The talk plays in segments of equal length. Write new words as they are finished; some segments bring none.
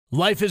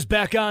Life is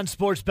back on,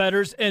 sports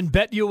bettors, and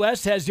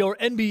BetUS has your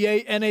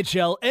NBA,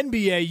 NHL,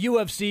 NBA,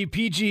 UFC,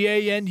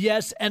 PGA, and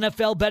yes,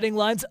 NFL betting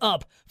lines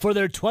up for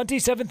their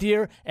 27th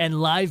year and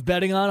live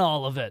betting on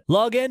all of it.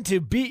 Log in to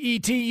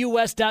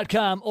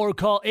betus.com or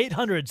call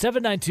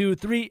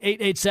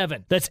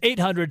 800-792-3887. That's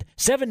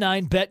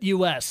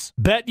 800-79-BET-US.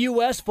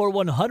 BetUS for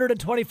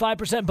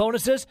 125%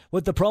 bonuses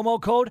with the promo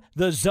code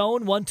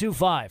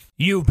THEZONE125.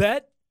 You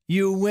bet,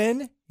 you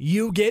win,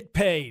 you get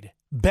paid.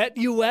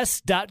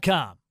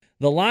 BetUS.com.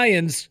 The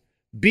Lions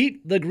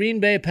beat the Green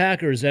Bay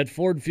Packers at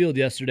Ford Field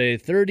yesterday,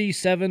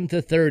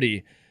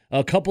 37-30.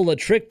 A couple of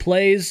trick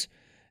plays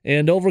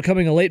and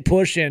overcoming a late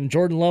push, and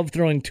Jordan Love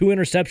throwing 2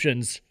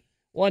 interceptions.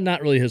 One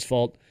not really his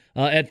fault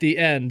at the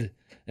end.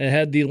 And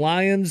had the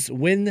Lions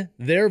win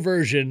their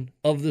version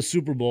of the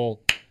Super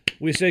Bowl.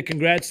 We say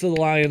congrats to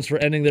the Lions for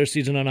ending their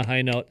season on a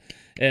high note.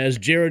 As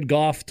Jared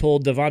Goff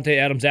told Davante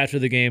Adams after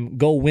the game,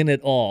 go win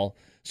it all.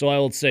 So I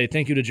will say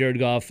thank you to Jared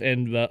Goff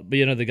and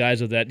the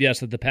guys of that. Yes,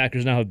 that the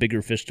Packers now have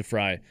bigger fish to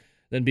fry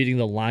than beating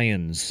the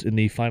Lions in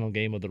the final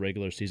game of the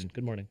regular season.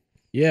 Good morning.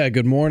 Yeah,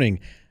 good morning.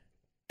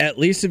 At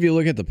least if you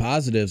look at the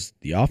positives,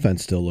 the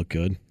offense still looked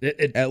good.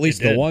 At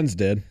least the ones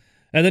did.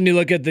 And then you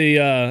look at the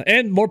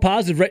and more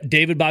positive.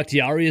 David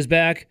Bakhtiari is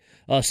back.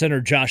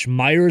 Center Josh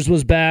Myers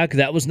was back.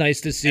 That was nice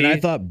to see. And I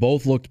thought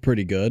both looked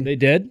pretty good. They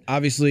did.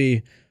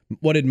 Obviously,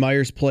 what did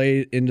Myers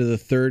play into the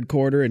third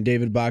quarter, and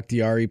David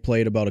Bakhtiari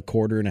played about a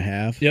quarter and a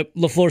half? Yep.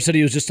 LaFleur said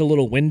he was just a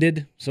little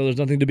winded, so there's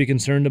nothing to be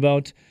concerned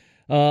about.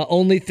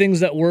 Only things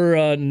that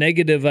were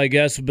negative, I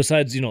guess,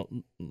 besides,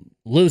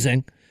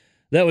 losing,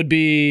 that would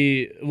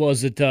be,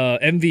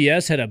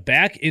 MVS had a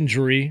back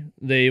injury.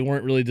 They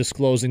weren't really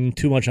disclosing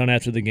too much on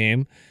after the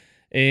game.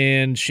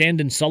 And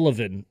Shandon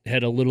Sullivan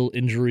had a little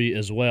injury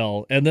as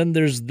well. And then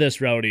there's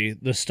this, Rowdy,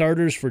 the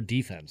starters for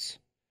defense.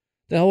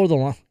 The hell were the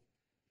What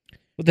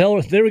the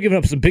hell? They were giving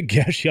up some big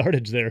cash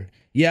yardage there.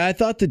 Yeah, I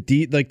thought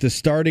the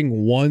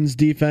starting ones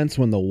defense,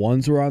 when the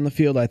ones were on the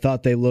field, I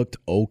thought they looked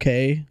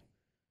okay.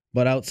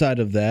 But outside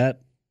of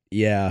that,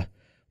 yeah.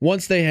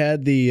 Once they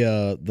had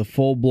the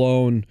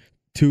full-blown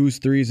 2s,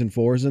 3s, and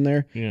 4s in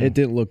there, It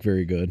didn't look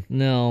very good.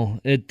 No,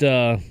 it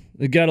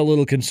got a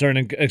little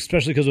concerning,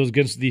 especially because it was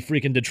against the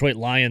freaking Detroit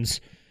Lions,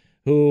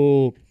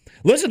 who,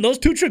 listen, those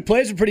 2 trick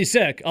plays were pretty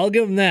sick. I'll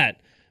give them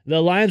that.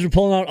 The Lions were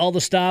pulling out all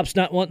the stops,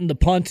 not wanting to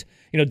punt.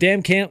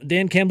 Dan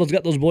Campbell's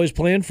got those boys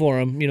playing for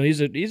him.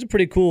 He's a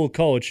pretty cool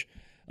coach.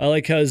 I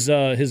like his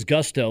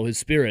gusto, his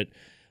spirit.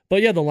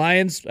 But yeah, the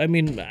Lions. I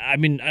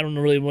don't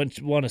really want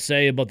to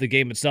say about the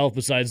game itself.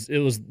 Besides, it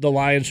was the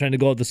Lions trying to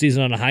go out the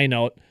season on a high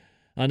note,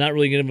 not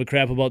really giving a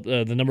crap about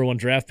the number 1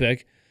 draft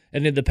pick,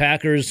 and then the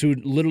Packers, who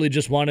literally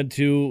just wanted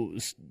to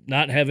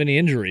not have any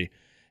injury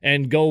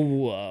and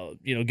go,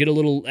 get a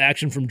little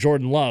action from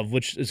Jordan Love,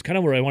 which is kind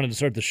of where I wanted to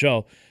start the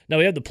show. Now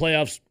we have the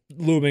playoffs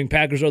looming.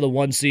 Packers are the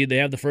 1 seed. They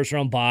have the first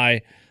round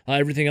bye.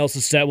 Everything else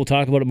is set. We'll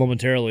talk about it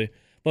momentarily.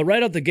 But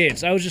right out the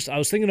gates, I was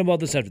thinking about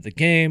this after the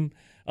game.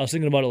 I was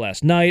thinking about it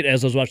last night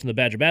as I was watching the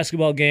Badger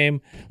basketball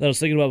game. Then I was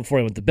thinking about it before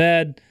I went to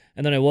bed.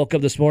 And then I woke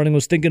up this morning,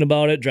 was thinking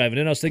about it. Driving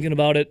in, I was thinking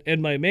about it.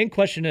 And my main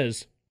question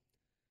is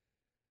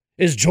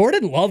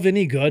Jordan Love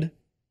any good?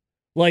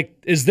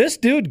 Is this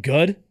dude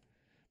good?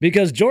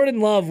 Because Jordan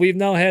Love, we've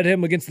now had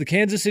him against the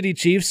Kansas City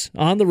Chiefs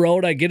on the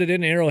road. I get it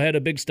in Arrowhead,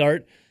 a big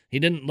start. He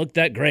didn't look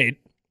that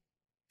great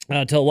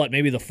until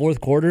maybe the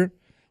fourth quarter,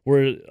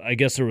 where I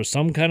guess there was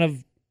some kind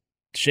of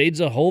shades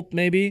of hope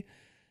maybe.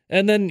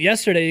 And then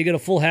yesterday you get a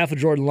full half of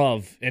Jordan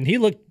Love, and he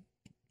looked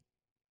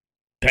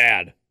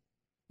bad.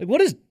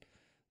 What is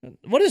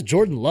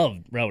Jordan Love,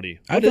 Rowdy?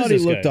 I thought he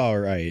looked all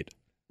right.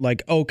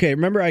 Okay,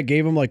 remember I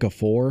gave him a 4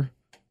 for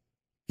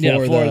 4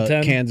 out of the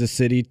 10. Kansas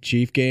City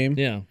Chief game?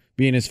 Yeah.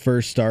 Being his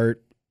first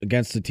start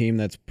against a team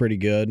that's pretty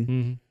good.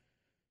 Mm-hmm.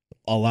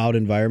 A loud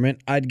environment.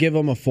 I'd give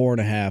him a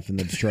 4.5 in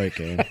the Detroit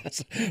game.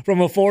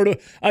 From a 4 to,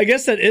 I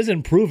guess that is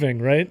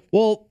improving, right?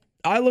 Well,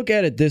 I look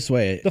at it this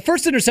way. The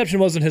first interception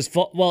wasn't his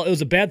fault. Well, it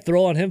was a bad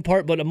throw on his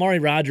part, but Amari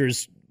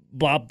Rodgers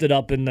bopped it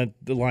up, and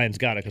the Lions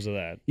got it because of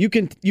that. You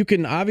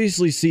can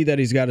obviously see that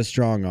he's got a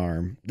strong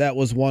arm. That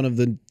was one of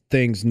the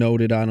things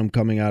noted on him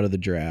coming out of the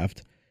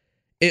draft.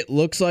 It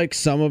looks like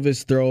some of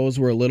his throws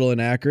were a little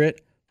inaccurate.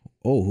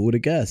 Oh, who would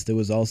have guessed? It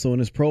was also in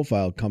his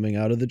profile coming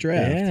out of the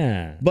draft.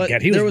 Yeah. But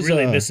God, he was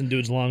really missing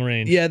dude's long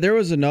range. Yeah, there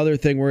was another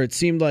thing where it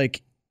seemed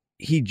like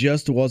he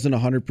just wasn't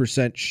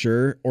 100%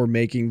 sure or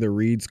making the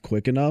reads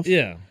quick enough.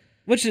 Yeah.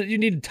 Which you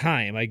need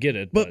time. I get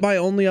it. But my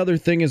only other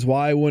thing is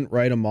why I wouldn't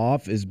write him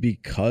off is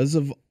because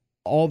of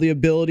all the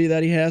ability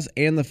that he has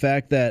and the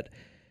fact that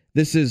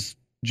this is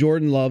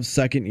Jordan Love's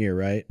second year,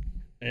 right?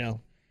 Yeah.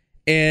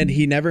 And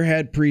he never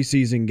had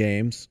preseason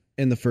games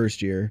in the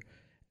first year.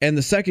 And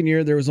the second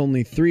year, there was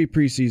only 3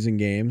 preseason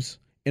games.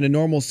 In a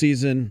normal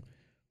season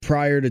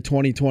prior to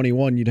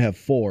 2021, you'd have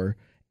 4.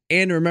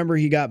 And remember,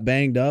 he got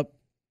banged up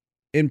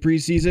in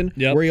preseason,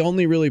 where he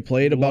only really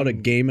played about a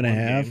game and a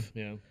half.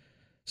 Yeah.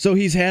 So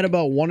he's had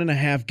about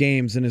 1.5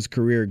 games in his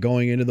career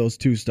going into those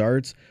 2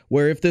 starts,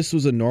 where if this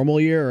was a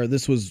normal year or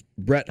this was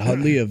Brett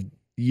Hundley of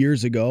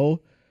years ago,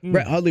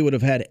 Brett Hundley would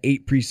have had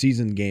 8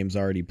 preseason games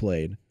already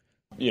played.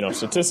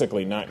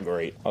 Statistically not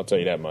great. I'll tell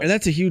you that much. And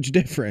that's a huge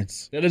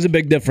difference. That is a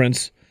big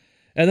difference.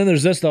 And then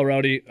there's this, though,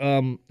 Rowdy.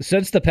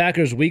 Since the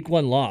Packers' Week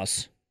 1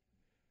 loss,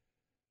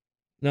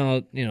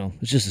 now,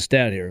 it's just a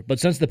stat here, but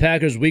since the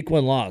Packers' Week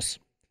 1 loss,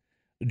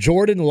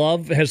 Jordan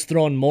Love has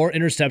thrown more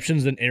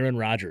interceptions than Aaron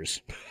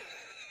Rodgers.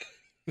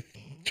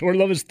 Jordan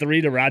Love is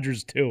 3 to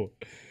Rodgers 2.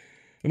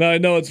 Now, I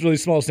know it's really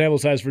small sample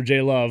size for Jay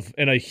Love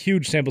and a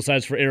huge sample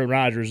size for Aaron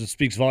Rodgers. It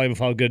speaks volume of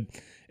how good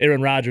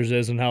Aaron Rodgers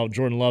is and how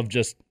Jordan Love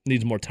just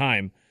needs more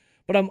time.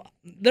 But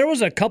there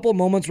was a couple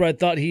moments where I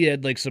thought he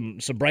had like some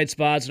bright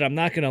spots, and I'm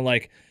not going to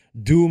like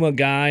doom a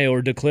guy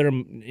or declare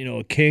him,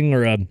 a king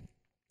or a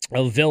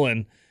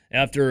villain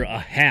after a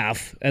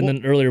half and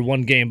then earlier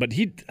one game. But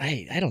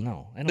I don't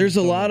know. There's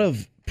a lot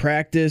of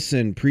practice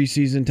and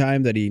preseason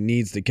time that he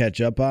needs to catch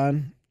up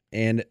on,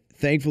 and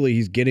thankfully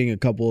he's getting a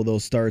couple of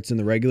those starts in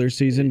the regular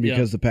season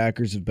because the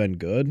Packers have been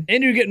good.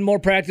 And you're getting more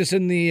practice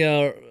in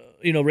the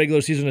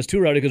regular season as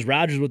too, Rowdy, because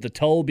Rodgers with the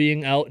toe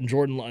being out and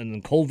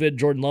COVID,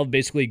 Jordan Love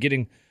basically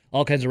getting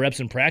all kinds of reps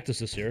in practice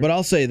this year. But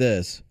I'll say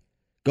this,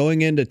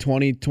 going into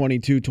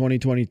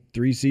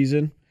 2022-2023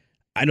 season,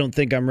 I don't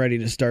think I'm ready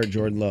to start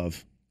Jordan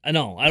Love. I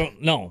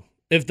don't know.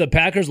 If the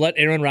Packers let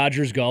Aaron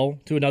Rodgers go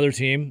to another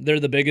team, they're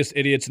the biggest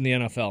idiots in the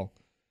NFL.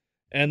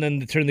 And then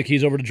to turn the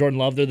keys over to Jordan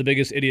Love, they're the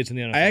biggest idiots in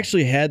the NFL. I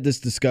actually had this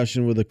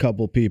discussion with a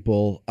couple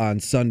people on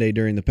Sunday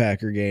during the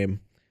Packer game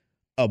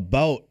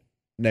about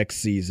next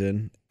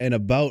season and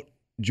about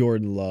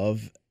Jordan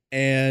Love.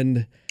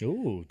 And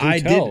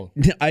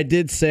I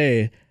did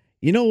say,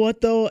 you know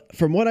what, though?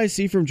 From what I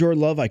see from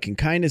Jordan Love, I can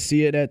kind of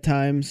see it at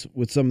times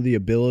with some of the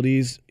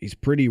abilities. He's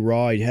pretty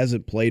raw. He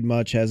hasn't played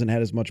much, hasn't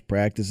had as much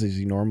practice as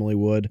he normally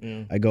would.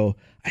 Yeah.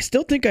 I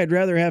still think I'd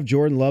rather have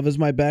Jordan Love as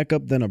my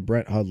backup than a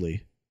Brett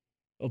Hundley.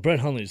 Oh, Brett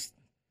Hundley's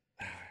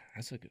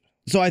that's a good.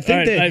 So I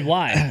think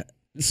why?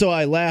 So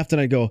I laughed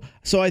and I go,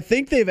 so I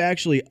think they've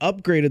actually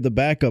upgraded the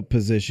backup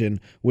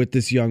position with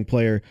this young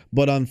player,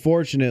 but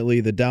unfortunately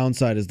the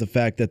downside is the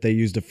fact that they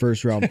used a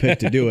first-round pick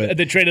to do it.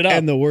 They traded up.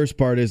 And the worst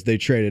part is they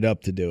traded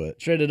up to do it.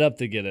 Traded up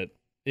to get it.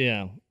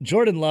 Yeah.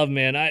 Jordan Love,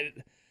 man,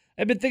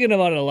 I've been thinking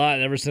about it a lot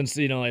ever since,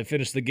 I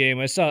finished the game.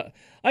 I saw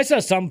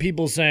some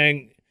people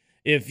saying,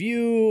 if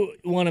you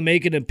want to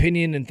make an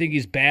opinion and think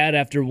he's bad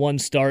after one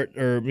start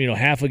or,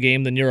 half a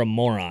game, then you're a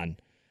moron.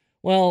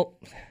 Well,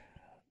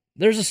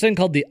 there's this thing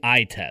called the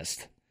eye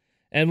test.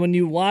 And when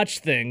you watch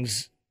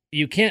things,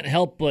 you can't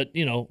help but,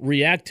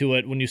 react to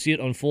it when you see it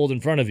unfold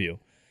in front of you.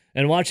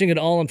 And watching it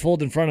all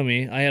unfold in front of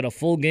me, I had a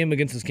full game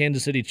against the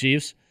Kansas City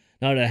Chiefs,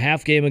 now I had a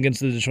half game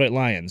against the Detroit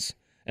Lions.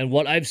 And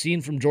what I've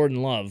seen from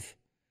Jordan Love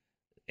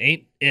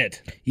ain't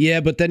it. Yeah,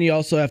 but then you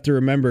also have to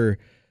remember,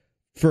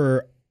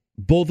 for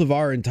both of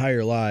our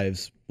entire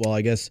lives, well,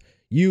 I guess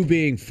you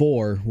being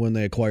 4 when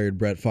they acquired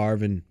Brett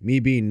Favre and me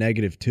being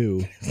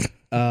 -2,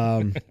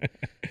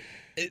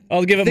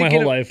 I'll give it my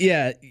whole life.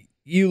 Yeah,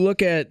 you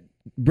look at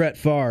Brett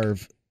Favre,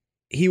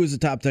 he was a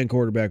top 10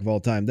 quarterback of all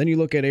time. Then you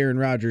look at Aaron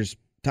Rodgers,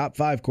 top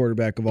 5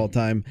 quarterback of all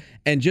time,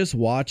 and just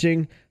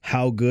watching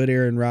how good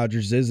Aaron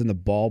Rodgers is in the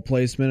ball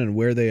placement and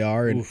where they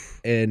are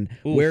and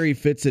where he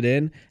fits it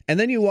in. And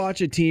then you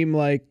watch a team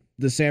like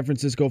the San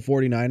Francisco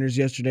 49ers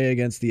yesterday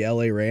against the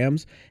LA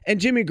Rams.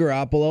 And Jimmy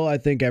Garoppolo, I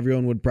think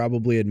everyone would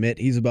probably admit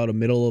he's about a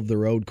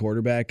middle-of-the-road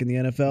quarterback in the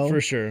NFL. For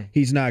sure.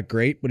 He's not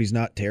great, but he's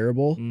not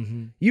terrible.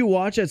 Mm-hmm. You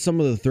watch at some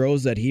of the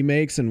throws that he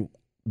makes and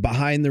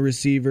behind the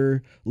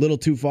receiver, a little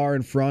too far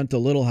in front, a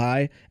little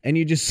high, and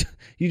you just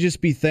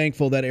be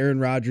thankful that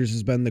Aaron Rodgers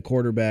has been the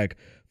quarterback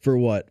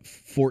for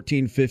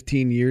 14,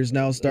 15 years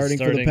now starting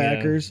for the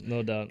Packers. Yeah,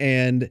 no doubt.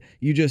 And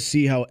you just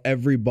see how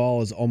every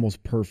ball is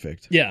almost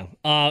perfect. Yeah.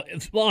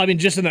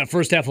 Just in that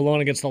first half alone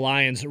against the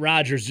Lions,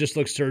 Rodgers just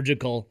looked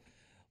surgical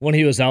when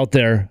he was out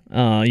there.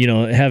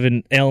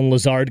 Having Allen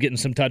Lazard getting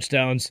some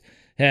touchdowns,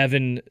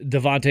 having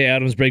Devontae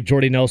Adams break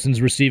Jordy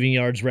Nelson's receiving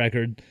yards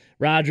record.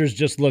 Rodgers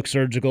just looked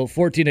surgical.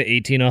 14 to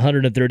 18,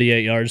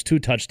 138 yards, 2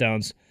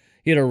 touchdowns.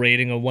 He had a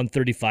rating of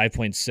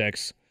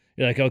 135.6.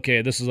 You're like,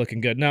 okay, this is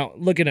looking good. Now,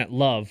 looking at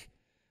Love,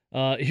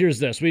 here's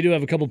this. We do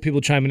have a couple people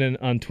chiming in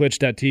on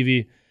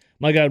twitch.tv.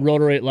 My guy,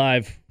 Rotorate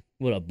Live.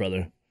 What up,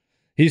 brother?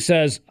 He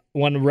says,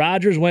 when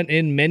Rodgers went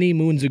in many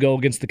moons ago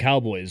against the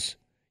Cowboys,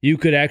 you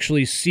could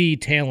actually see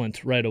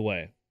talent right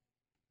away.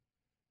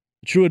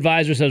 True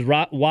Advisor says,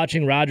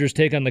 watching Rodgers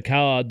take on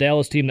the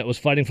Dallas team that was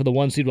fighting for the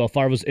 1 seed while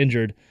Favre was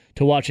injured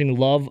to watching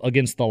Love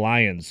against the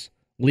Lions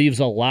leaves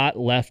a lot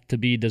left to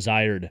be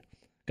desired.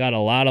 Got a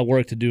lot of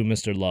work to do,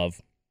 Mr.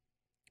 Love.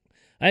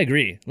 I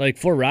agree. Like,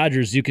 for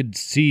Rodgers, you could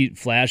see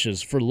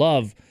flashes. For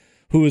Love,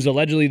 who is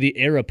allegedly the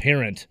heir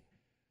apparent,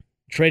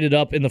 traded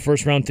up in the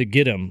first round to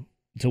get him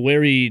to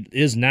where he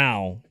is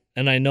now.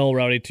 And I know,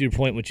 Rowdy, to your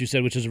point, what you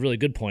said, which is a really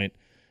good point.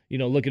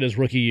 Look at his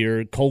rookie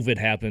year. COVID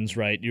happens,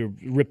 right? You're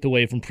ripped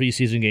away from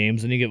preseason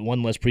games, and you get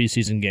one less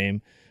preseason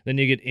game. Then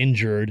you get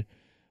injured.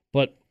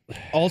 But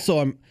also,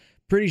 I'm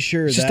pretty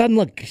sure he doesn't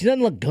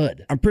look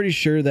good. I'm pretty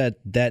sure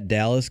that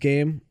Dallas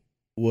game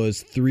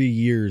was 3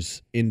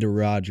 years into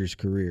Rodgers'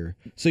 career.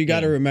 So you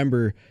got to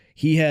remember,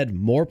 He had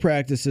more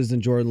practices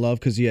than Jordan Love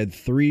because he had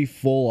 3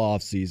 full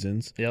off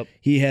seasons. Yep.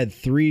 He had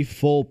 3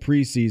 full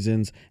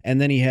preseasons, and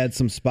then he had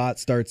some spot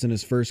starts in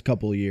his first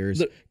couple of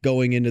years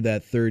going into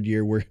that third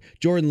year where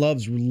Jordan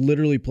Love's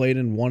literally played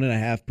in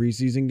 1.5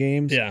 preseason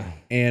games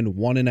and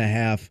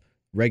 1.5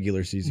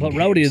 regular season games. But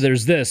Rowdy,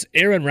 there's this.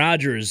 Aaron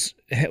Rodgers,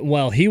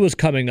 while he was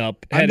coming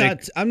up,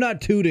 I'm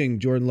not tooting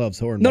Jordan Love's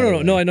horn.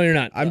 No, I know you're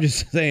not. I'm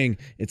just saying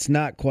it's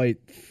not quite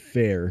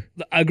fair.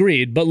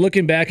 Agreed, but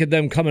looking back at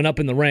them coming up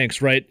in the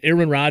ranks, right?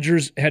 Aaron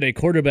Rodgers had a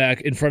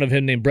quarterback in front of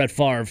him named Brett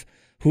Favre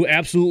who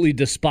absolutely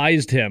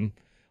despised him,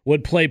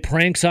 would play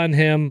pranks on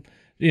him,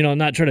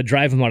 not try to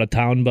drive him out of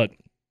town, but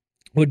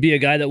would be a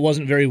guy that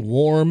wasn't very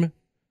warm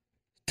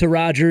to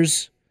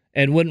Rodgers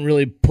and wouldn't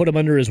really put him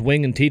under his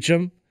wing and teach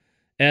him.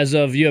 As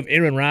of you have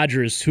Aaron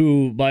Rodgers,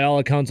 who, by all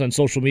accounts on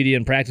social media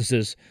and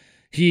practices,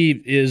 he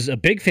is a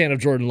big fan of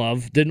Jordan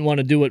Love, didn't want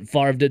to do what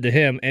Favre did to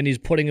him, and he's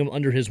putting him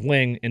under his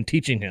wing and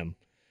teaching him.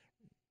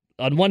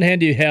 On one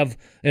hand, you have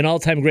an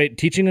all-time great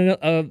teaching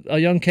a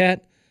young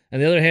cat,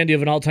 and the other hand, you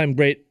have an all-time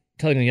great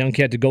telling a young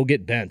cat to go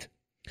get bent.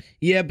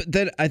 Yeah, but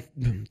then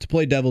to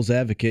play devil's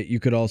advocate, you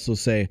could also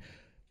say,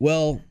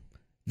 well,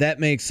 that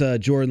makes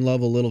Jordan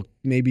Love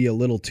maybe a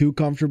little too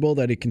comfortable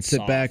that he can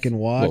sit back and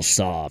watch. A little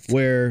soft.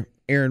 Where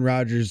Aaron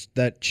Rodgers,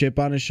 that chip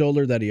on his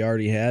shoulder that he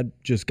already had,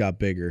 just got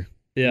bigger.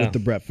 Yeah. With the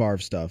Brett Favre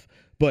stuff.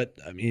 But,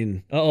 I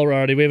mean... Uh-oh,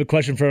 Rowdy. We have a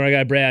question from our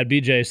guy, Brad.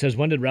 BJ says,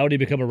 when did Rowdy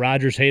become a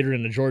Rodgers hater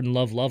and a Jordan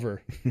Love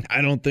lover?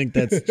 I don't think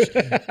that's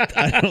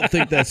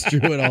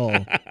true at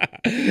all.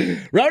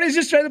 Rowdy's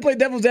just trying to play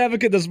devil's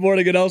advocate this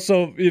morning and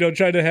also,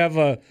 trying to have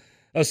a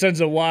sense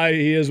of why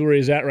he is where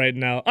he's at right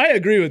now. I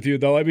agree with you,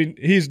 though. I mean,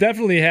 he's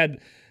definitely had...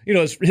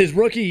 his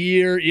rookie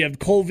year, you have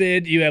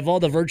COVID, you have all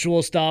the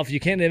virtual stuff, you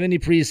can't have any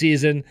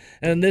preseason,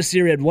 and this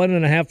year he had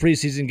 1.5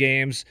 preseason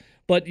games.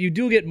 But you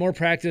do get more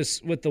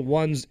practice with the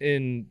ones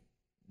in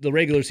the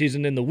regular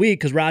season in the week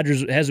because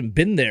Rodgers hasn't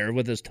been there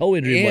with his toe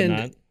injury and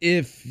whatnot.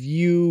 If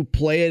you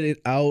play it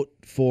out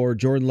for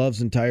Jordan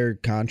Love's entire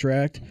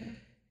contract,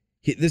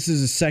 this is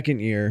his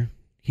second year.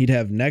 He'd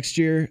have next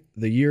year,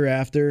 the year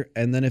after,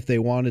 and then if they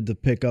wanted to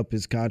pick up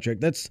his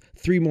contract, that's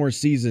 3 more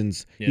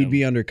seasons he'd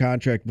be under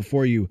contract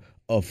before you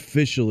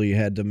officially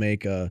had to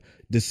make a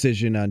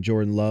decision on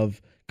Jordan Love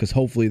because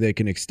hopefully they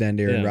can extend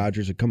Aaron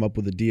Rodgers and come up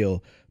with a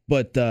deal.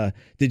 But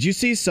did you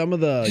see some of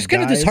the just guys,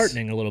 kind of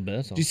disheartening a little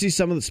bit. Did you see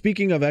some of the,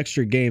 speaking of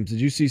extra games,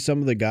 did you see some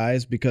of the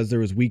guys, because there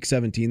was week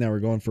 17 that were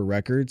going for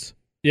records?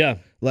 Yeah.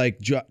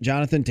 Like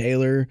Jonathan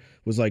Taylor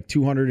was like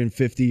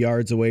 250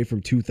 yards away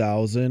from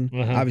 2,000.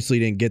 Obviously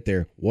didn't get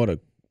there. What a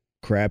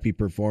crappy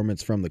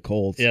performance from the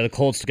Colts. Yeah, the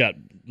Colts got...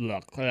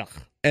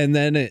 And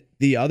then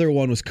the other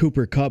one was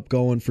Cooper Kupp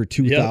going for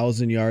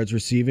 2,000 yards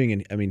receiving.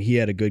 And, I mean, he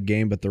had a good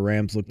game, but the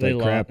Rams looked like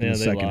crap in the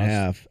second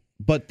half.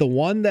 But the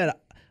one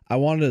that I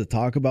wanted to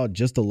talk about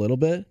just a little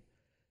bit,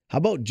 how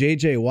about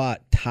J.J.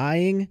 Watt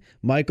tying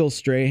Michael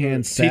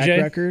Strahan's sack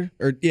record?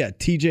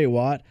 T.J.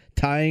 Watt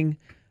tying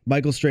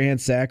Michael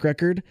Strahan's sack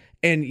record.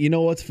 And you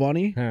know what's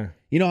funny?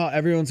 You know how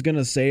everyone's going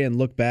to say and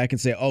look back and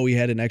say, oh, he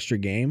had an extra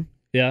game?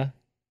 Yeah.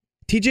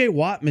 T.J.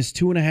 Watt missed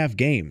 2.5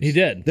 games. He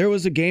did. There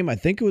was a game, I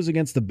think it was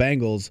against the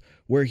Bengals,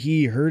 where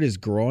he hurt his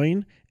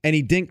groin, and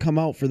he didn't come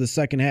out for the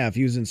second half.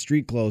 He was in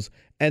street clothes,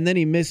 and then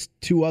he missed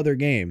 2 other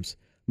games.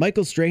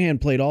 Michael Strahan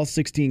played all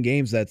 16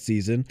 games that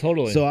season.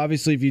 Totally. So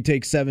obviously if you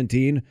take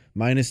 17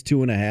 minus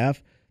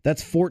 2.5,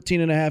 that's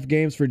 14.5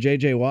 games for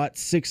J.J. Watt,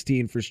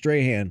 16 for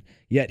Strahan,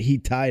 yet he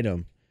tied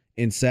him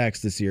in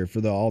sacks this year for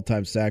the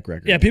all-time sack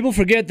record. Yeah, people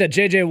forget that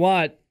J.J.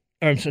 Watt,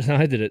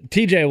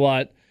 T.J.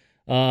 Watt.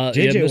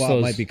 J.J. Watt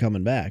might be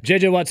coming back.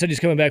 J.J. Watt said he's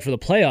coming back for the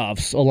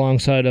playoffs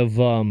alongside of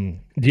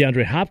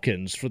DeAndre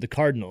Hopkins for the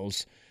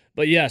Cardinals.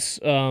 But yes,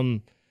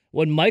 when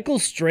Michael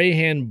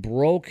Strahan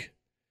broke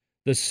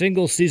the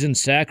single-season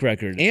sack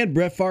record. And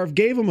Brett Favre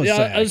gave him a sack.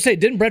 I was going to say,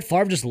 didn't Brett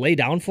Favre just lay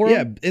down for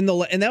him? Yeah,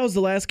 and that was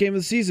the last game of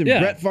the season. Yeah.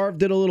 Brett Favre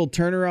did a little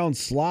turnaround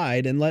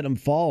slide and let him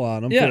fall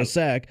on him for a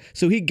sack.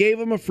 So he gave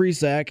him a free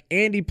sack,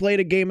 and he played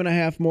a game and a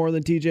half more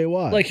than T.J.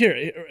 Watt. Like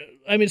here,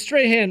 I mean,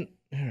 Strahan...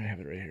 Here, I have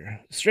it right here.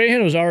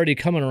 Strahan was already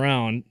coming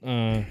around.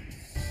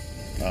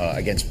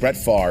 Against Brett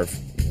Favre,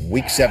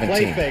 week 17.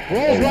 Play fake,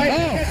 rolls right,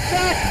 gets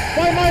sacked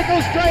by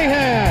Michael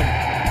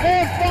Strahan.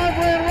 And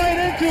Favre ran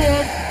right into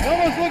him. It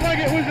almost looked like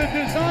it was a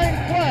design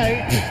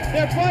play.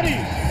 They're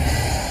buddies.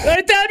 I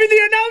mean,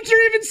 the announcer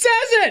even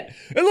says it.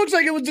 It looks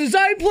like it was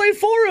design play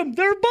for him.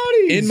 They're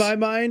buddies. In my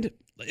mind,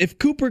 if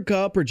Cooper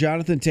Kupp or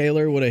Jonathan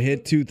Taylor would have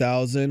hit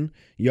 2,000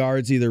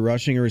 yards, either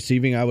rushing or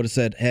receiving, I would have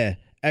said, hey,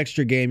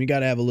 extra game. You got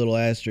to have a little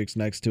asterisk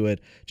next to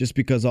it just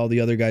because all the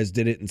other guys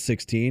did it in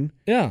 16.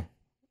 Yeah.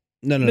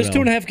 No. Missed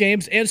 2.5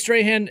 games, and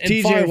Strahan and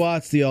T.J.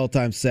 Watt's the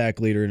all-time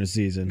sack leader in a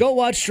season. Go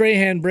watch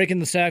Strahan breaking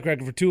the sack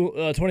record for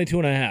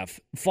 22.5.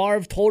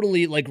 Favre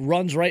totally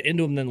runs right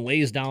into him, then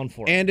lays down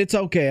for him. And it's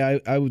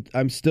okay.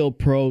 I'm still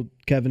pro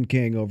Kevin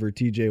King over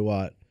T.J.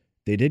 Watt.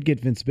 They did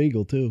get Vince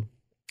Beagle too.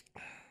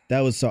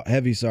 That was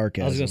heavy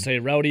sarcasm. I was gonna say,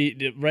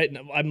 Rowdy. Right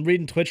now, I'm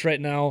reading Twitch right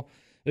now.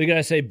 We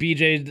gotta say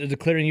BJ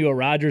declaring you a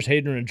Rodgers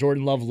hater and a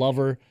Jordan Love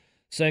lover.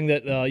 saying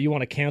that you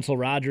want to cancel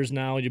Rodgers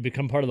now and you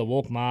become part of the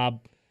woke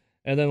mob.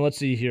 And then let's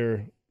see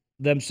here.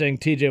 Them saying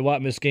T.J.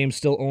 Watt missed games,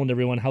 still owned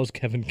everyone. How's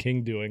Kevin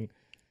King doing?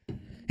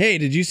 Hey,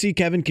 did you see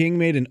Kevin King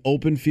made an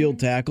open field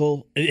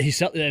tackle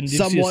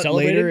somewhat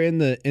later in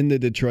the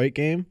Detroit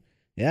game?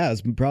 Yeah, it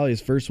was probably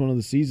his first one of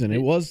the season.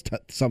 It was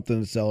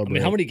something to celebrate. I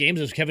mean, how many games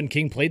has Kevin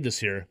King played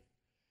this year?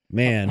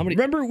 Man,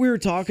 remember we were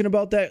talking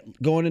about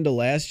that going into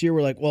last year?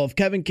 We're like, well, if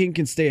Kevin King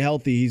can stay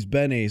healthy, he's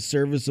been a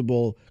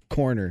serviceable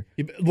corner.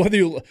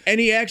 And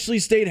he actually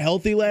stayed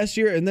healthy last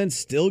year and then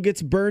still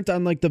gets burnt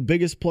on like the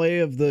biggest play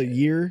of the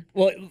year.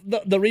 Well,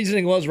 the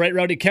reasoning was, right,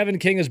 Rowdy, Kevin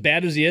King, as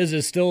bad as he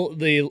is still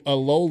a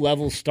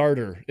low-level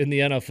starter in the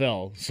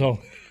NFL. So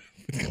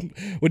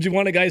would you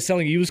want a guy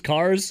selling used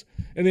cars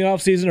in the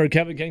offseason or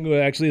Kevin King who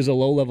actually is a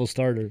low-level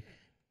starter?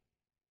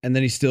 And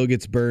then he still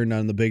gets burned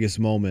on the biggest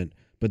moment.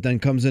 But then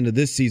comes into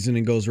this season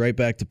and goes right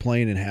back to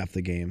playing in half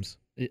the games.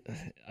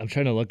 I'm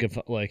trying to look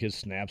at like his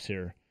snaps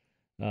here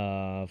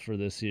for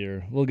this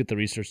year. We'll get the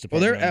research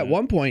department. Well, at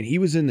one point he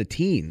was in the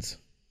teens.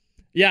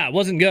 Yeah, it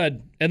wasn't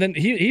good, and then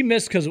he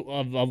missed because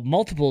of a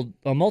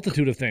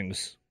multitude of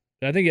things.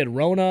 I think he had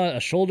Rona, a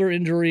shoulder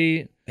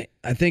injury.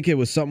 I think it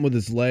was something with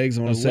his legs.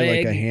 I want to say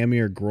like a hammy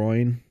or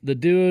groin. The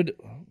dude.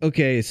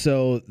 Okay,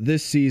 so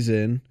this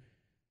season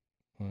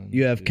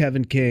you have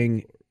Kevin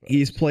King.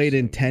 He's played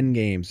in 10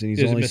 games, and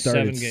he's only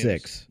started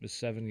 6. Missed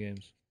 7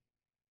 games.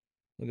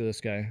 Look at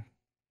this guy.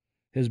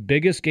 His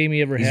biggest game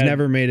he ever had. He's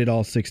never made it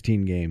all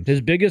 16 games.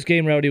 His biggest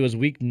game, Rowdy, was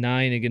Week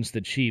 9 against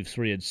the Chiefs,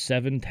 where he had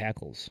 7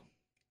 tackles.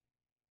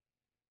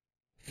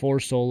 4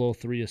 solo,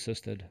 3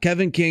 assisted.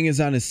 Kevin King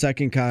is on his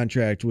second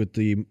contract with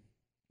the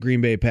Green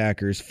Bay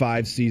Packers,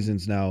 5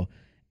 seasons now,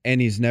 and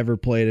he's never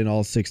played in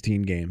all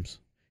 16 games.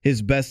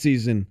 His best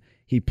season,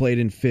 he played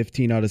in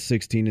 15 out of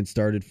 16 and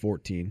started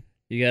 14.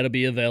 You got to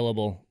be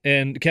available.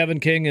 And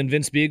Kevin King and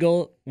Vince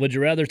Beagle, would you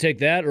rather take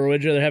that, or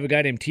would you rather have a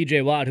guy named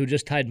T.J. Watt who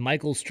just tied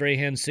Michael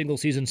Strahan's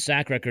single-season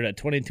sack record at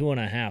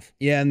 22.5?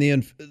 Yeah, and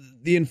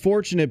the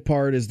unfortunate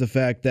part is the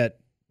fact that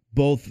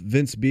both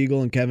Vince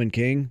Beagle and Kevin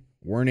King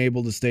weren't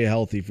able to stay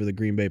healthy for the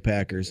Green Bay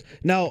Packers.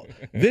 Now,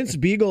 Vince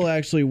Beagle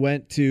actually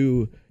went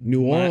to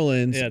New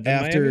Orleans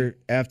after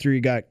he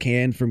got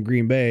canned from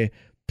Green Bay,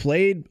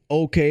 played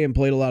okay and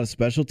played a lot of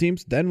special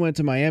teams, then went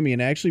to Miami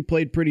and actually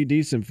played pretty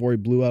decent before he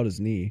blew out his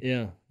knee.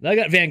 Yeah. I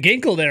got Van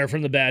Ginkel there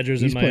from the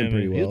Badgers in Miami. Playing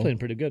pretty well. He's playing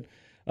pretty good.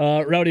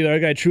 Rowdy, our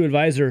guy True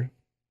Advisor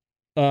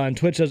on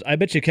Twitch says, I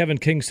bet you Kevin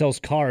King sells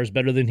cars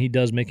better than he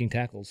does making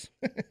tackles.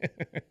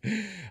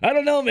 I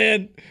don't know,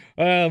 man.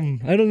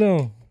 I don't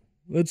know.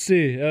 Let's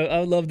see.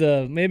 I would love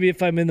to, maybe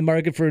if I'm in the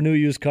market for new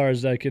used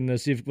cars, I can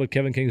see what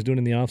Kevin King's doing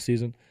in the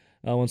offseason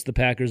once the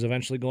Packers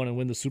eventually go on and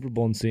win the Super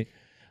Bowl and see.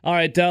 All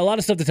right, a lot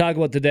of stuff to talk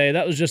about today.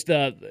 That was just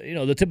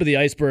the tip of the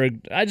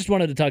iceberg. I just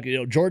wanted to talk,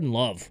 Jordan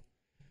Love.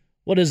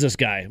 What is this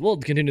guy? We'll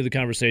continue the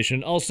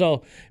conversation.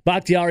 Also,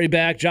 Bakhtiari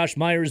back, Josh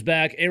Myers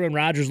back, Aaron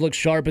Rodgers looks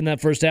sharp in that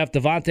first half.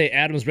 Devontae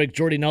Adams breaks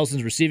Jordy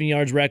Nelson's receiving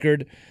yards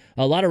record.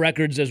 A lot of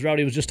records, as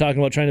Rowdy was just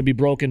talking about, trying to be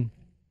broken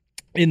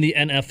in the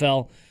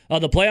NFL.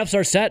 The playoffs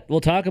are set.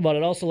 We'll talk about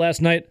it. Also,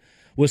 last night,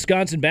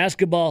 Wisconsin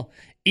basketball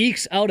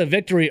ekes out a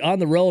victory on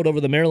the road over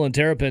the Maryland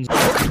Terrapins.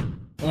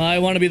 I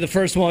want to be the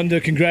first one to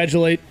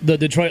congratulate the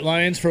Detroit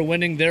Lions for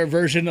winning their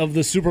version of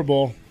the Super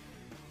Bowl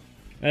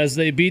as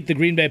they beat the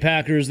Green Bay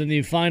Packers in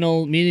the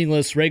final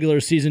meaningless regular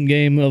season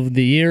game of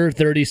the year,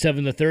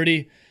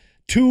 37-30.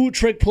 2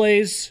 trick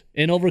plays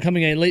in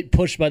overcoming a late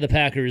push by the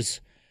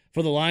Packers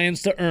for the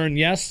Lions to earn,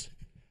 yes,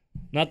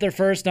 not their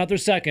first, not their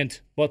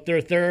second, but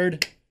their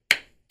third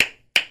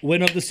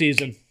win of the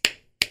season.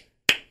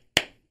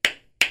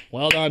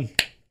 Well done.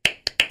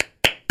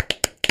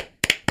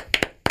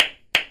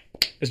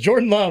 Is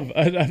Jordan Love,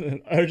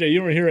 RJ,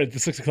 you were here at the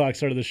 6 o'clock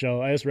start of the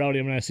show. I asked Rowdy,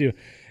 I'm going to ask you,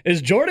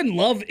 is Jordan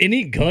Love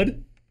any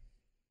good?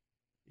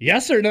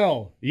 Yes or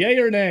no? Yay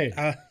or nay?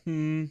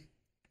 And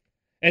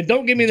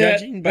don't give me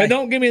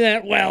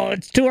that, well,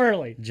 it's too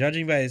early.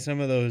 Judging by some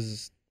of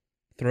those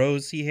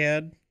throws he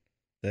had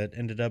that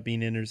ended up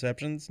being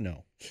interceptions,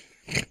 no.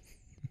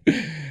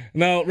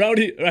 No,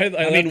 Rowdy,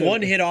 I mean,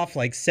 one hit off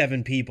like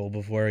 7 people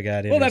before it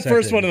got intercepted. Well, that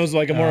first one was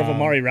like more of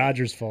Amari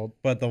Rodgers' fault.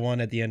 But the one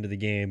at the end of the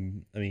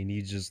game, I mean,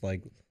 he just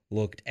like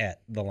looked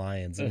at the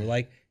Lions and was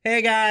like,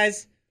 hey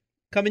guys,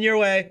 coming your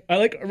way. I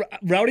like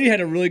Rowdy had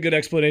a really good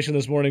explanation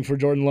this morning for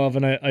Jordan Love,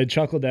 and I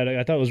chuckled at it.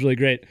 I thought it was really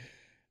great.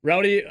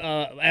 Rowdy,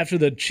 after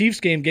the Chiefs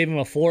game, gave him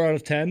a 4 out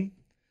of 10,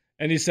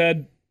 and he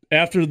said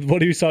after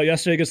what he saw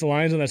yesterday against the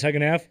Lions in that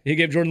second half, he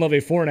gave Jordan Love a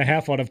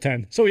 4.5 out of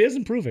 10. So he is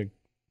improving.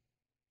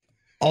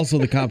 Also,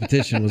 the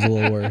competition was a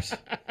little worse.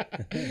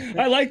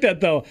 I like that,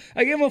 though.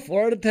 I gave him a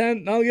 4 out of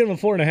 10. Now I'll give him a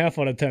 4.5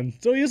 out of 10.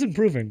 So he is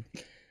improving.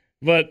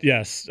 But,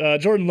 yes,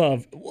 Jordan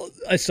Love.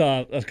 I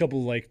saw a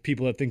couple like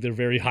people that think they're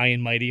very high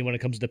and mighty when it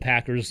comes to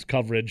Packers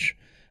coverage.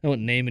 I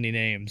won't name any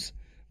names.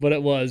 But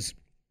it was,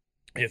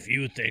 if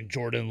you think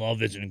Jordan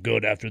Love isn't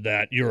good after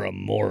that, you're a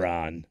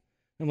moron.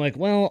 I'm like,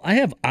 well, I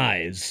have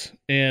eyes.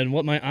 And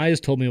what my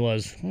eyes told me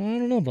was, well, I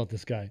don't know about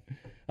this guy.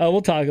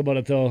 We'll talk about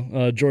it,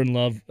 though, Jordan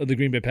Love of the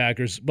Green Bay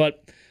Packers.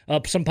 But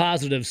Some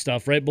positive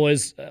stuff, right,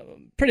 boys?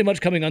 Pretty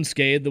much coming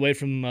unscathed away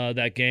from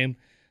that game.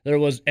 There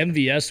was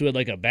MVS who had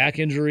like a back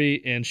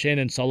injury and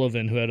Shannon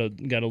Sullivan who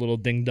got a little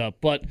dinged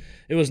up. But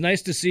it was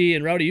nice to see,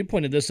 and Rowdy, you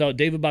pointed this out,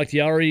 David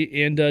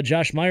Bakhtiari and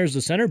Josh Myers,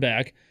 the center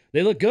back,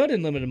 they look good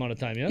in limited amount of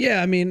time, yeah?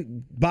 Yeah, I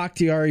mean,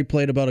 Bakhtiari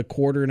played about a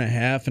quarter and a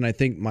half, and I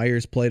think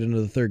Myers played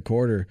into the third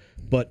quarter.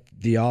 But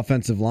the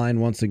offensive line,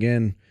 once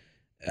again,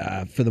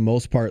 for the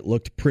most part,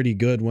 looked pretty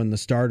good when the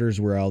starters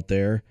were out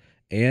there.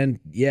 And,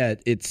 yeah,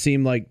 it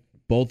seemed like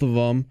both of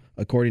them,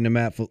 according to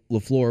Matt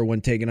LaFleur,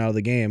 when taken out of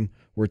the game,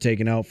 were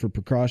taken out for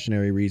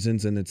precautionary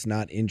reasons, and it's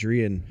not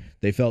injury, and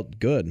they felt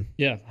good.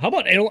 Yeah. How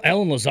about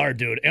Alan Lazard,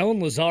 dude?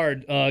 Alan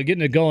Lazard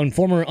getting it going.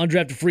 Former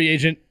undrafted free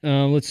agent.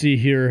 Let's see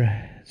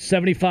here.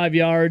 75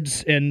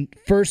 yards and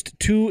first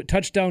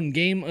 2-touchdown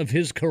game of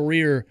his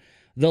career.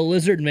 The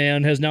Lizard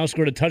Man has now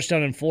scored a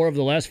touchdown in 4 of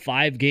the last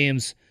 5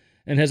 games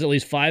and has at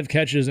least 5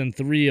 catches in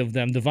 3 of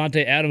them.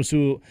 Davante Adams,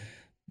 who,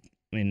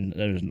 I mean,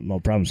 there's no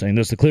problem saying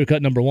this, the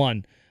clear-cut number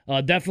 1,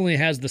 definitely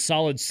has the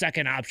solid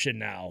second option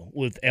now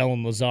with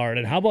Alan Lazard.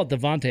 And how about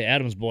Davante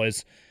Adams,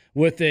 boys?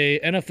 With a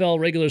NFL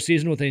regular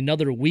season with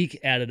another week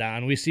added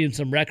on, we've seen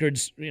some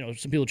records.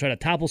 Some people try to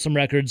topple some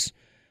records.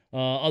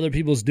 Other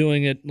people's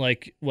doing it,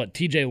 like,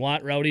 TJ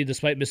Watt, Rowdy,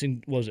 despite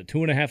missing,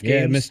 2.5 games?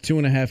 Yeah, missed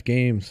 2.5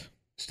 games.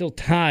 Still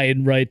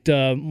tied, right?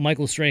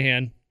 Michael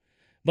Strahan.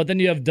 But then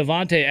you have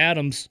Davante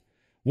Adams,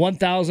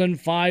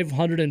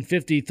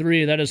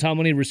 1,553. That is how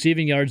many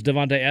receiving yards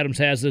Davante Adams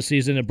has this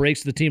season. It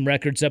breaks the team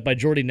record set by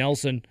Jordy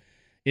Nelson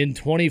in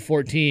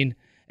 2014.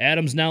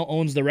 Adams now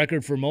owns the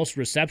record for most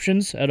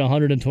receptions at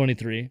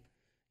 123.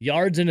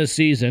 Yards in a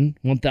season,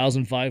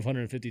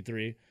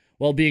 1,553.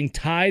 While being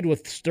tied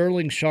with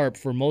Sterling Sharp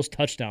for most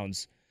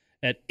touchdowns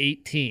at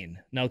 18.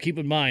 Now, keep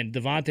in mind,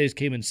 Davante's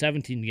came in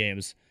 17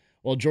 games,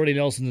 while Jordy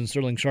Nelson's and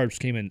Sterling Sharp's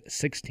came in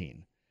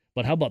 16.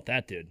 But how about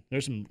that, dude?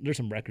 There's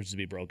some records to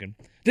be broken.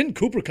 Didn't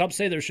Cooper Kupp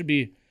say there should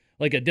be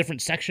like a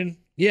different section?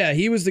 Yeah,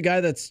 he was the guy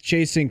that's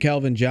chasing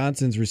Calvin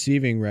Johnson's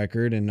receiving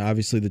record and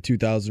obviously the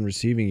 2,000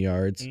 receiving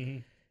yards. Mm-hmm.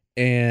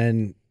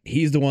 And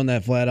he's the one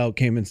that flat out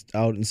came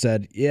out and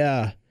said,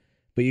 yeah,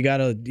 but you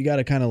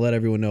gotta kind of let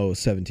everyone know it was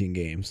 17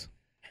 games.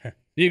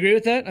 Do you agree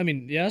with that? I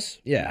mean, yes?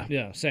 Yeah.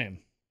 Yeah, same.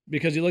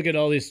 Because you look at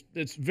all these,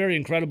 it's very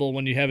incredible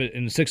when you have it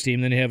in the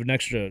 16, then you have an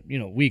extra,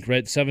 week,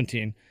 right?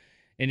 17.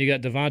 And you got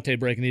Davante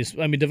breaking these.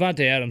 I mean,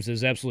 Davante Adams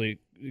is absolutely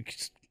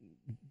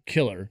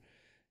killer.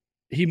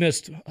 He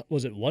missed,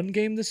 was it 1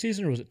 game this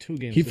season or was it 2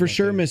 games? He for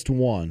sure missed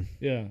 1.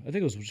 Yeah, I think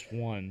it was just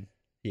 1.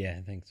 Yeah,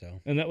 I think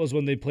so. And that was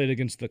when they played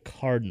against the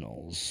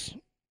Cardinals.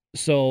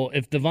 So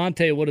if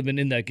Davante would have been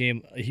in that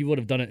game, he would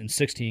have done it in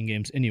 16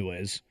 games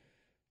anyways,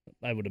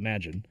 I would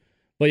imagine.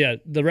 But yeah,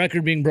 the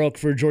record being broke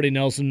for Jordy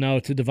Nelson now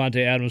to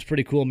Davante Adams.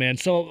 Pretty cool, man.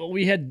 So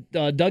we had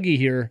Dougie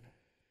here.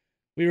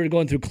 We were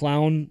going through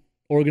clown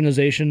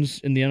organizations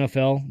in the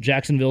NFL.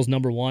 Jacksonville's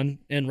number 1,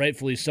 and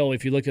rightfully so.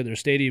 If you looked at their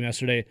stadium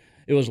yesterday,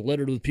 it was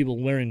littered with people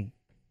wearing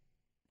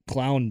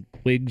clown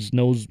wigs,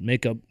 nose,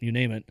 makeup, you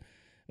name it.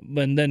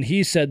 And then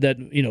he said that,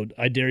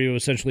 I dare you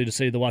essentially to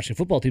say the Washington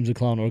football team's a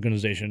clown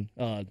organization.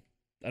 I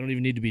don't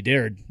even need to be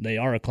dared. They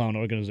are a clown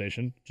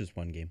organization. Just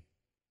 1 game.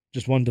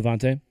 Just 1,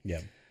 Davante? Yeah.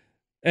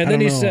 And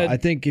then he said, I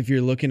think if you're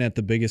looking at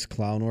the biggest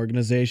clown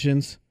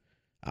organizations,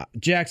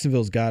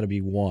 Jacksonville's got to be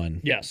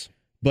 1. Yes.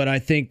 But I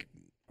think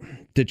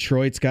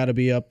Detroit's got to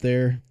be up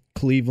there.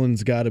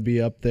 Cleveland's got to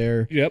be up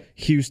there. Yep.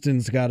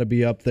 Houston's got to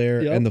be up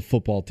there. Yep. And the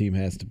football team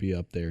has to be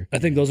up there. I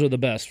think those are the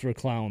best for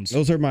clowns.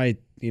 Those are my,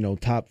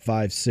 top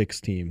 5,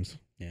 6 teams.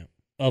 Yeah.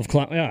 Of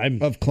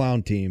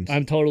clown teams.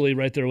 I'm totally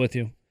right there with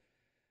you.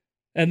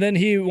 And then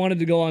he wanted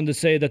to go on to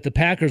say that the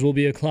Packers will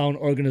be a clown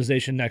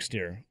organization next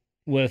year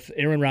with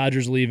Aaron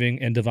Rodgers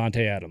leaving and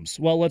Davante Adams.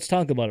 Well, let's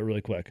talk about it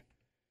really quick.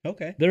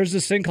 Okay. There's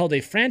this thing called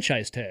a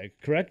franchise tag,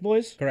 correct,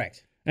 boys?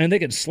 Correct. And they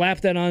could slap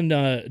that on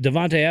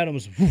Davante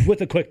Adams with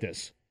a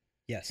quickness.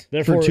 Yes.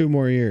 Therefore, for 2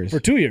 more years. For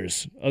 2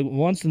 years.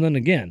 Once and then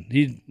again.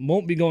 He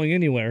won't be going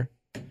anywhere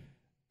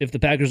if the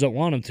Packers don't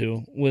want him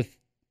to with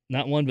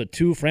not 1 but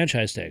 2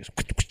 franchise tags.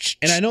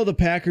 And I know the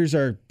Packers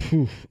are,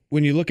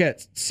 when you look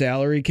at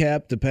salary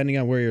cap, depending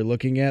on where you're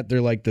looking at,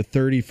 they're like the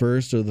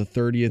 31st or the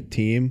 30th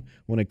team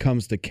when it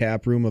comes to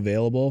cap room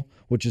available,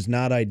 which is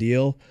not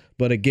ideal.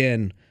 But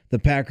again, the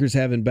Packers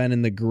haven't been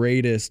in the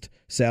greatest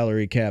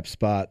salary cap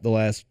spot the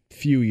last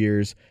few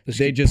years.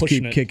 They just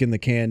keep kicking the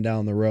can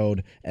down the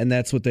road, and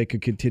that's what they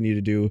could continue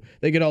to do.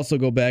 They could also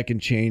go back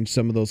and change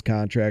some of those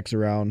contracts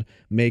around,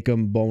 make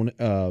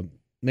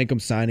them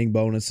signing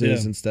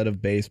bonuses instead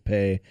of base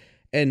pay,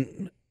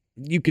 and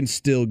you can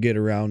still get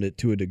around it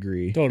to a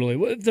degree. Totally.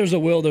 If there's a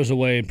will, there's a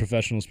way in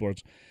professional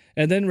sports.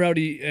 And then,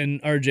 Rowdy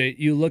and RJ,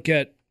 you look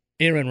at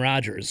Aaron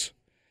Rodgers.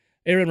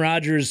 Aaron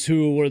Rodgers,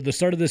 who were the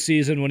start of the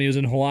season when he was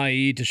in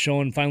Hawaii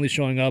to finally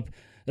showing up,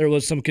 there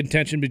was some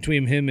contention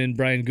between him and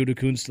Brian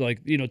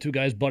Gutekunst, 2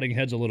 guys butting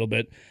heads a little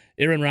bit.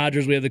 Aaron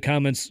Rodgers, we had the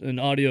comments and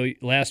audio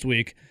last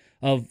week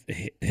of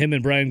him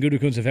and Brian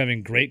Gutekunst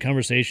having great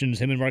conversations,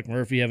 him and Mark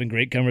Murphy having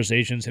great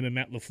conversations, him and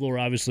Matt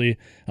LaFleur, obviously,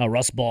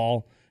 Russ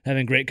Ball,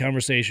 having great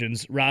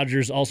conversations.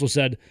 Rodgers also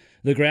said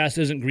the grass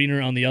isn't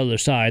greener on the other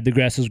side. The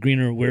grass is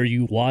greener where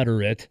you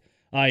water it,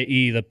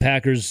 i.e. the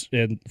Packers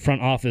and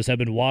front office have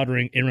been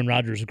watering Aaron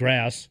Rodgers'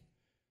 grass.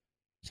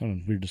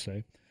 Sounded weird to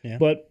say. Yeah.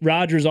 But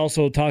Rodgers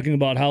also talking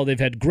about how they've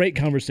had great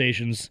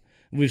conversations.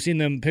 We've seen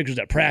them pictures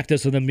at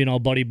practice of them being all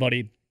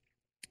buddy-buddy.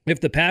 If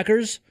the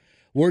Packers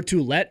were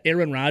to let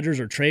Aaron Rodgers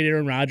or trade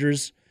Aaron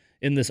Rodgers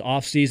in this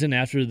offseason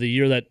after the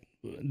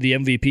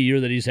MVP year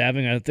that he's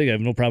having, I think I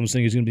have no problem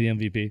saying he's going to be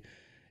the MVP.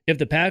 If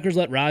the Packers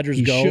let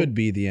Rodgers go... He should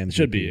be the MVP.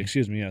 Should be,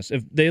 excuse me, yes.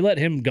 If they let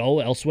him go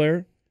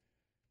elsewhere,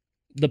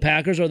 the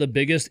Packers are the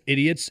biggest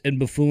idiots and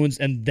buffoons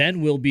and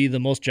then will be the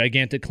most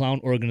gigantic clown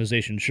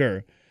organization,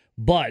 sure.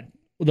 But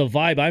the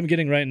vibe I'm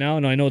getting right now,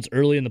 and I know it's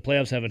early and the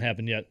playoffs haven't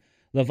happened yet,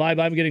 the vibe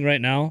I'm getting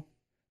right now,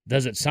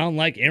 does it sound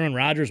like Aaron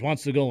Rodgers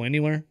wants to go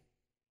anywhere?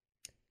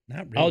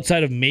 Not really.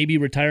 Outside of maybe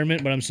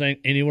retirement, but I'm saying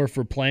anywhere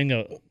for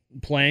playing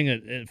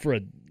for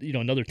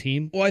another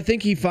team. Well, I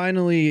think he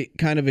finally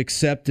kind of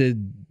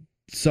accepted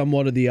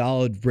somewhat of the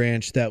olive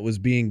branch that was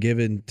being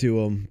given to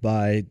him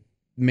by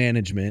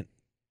management.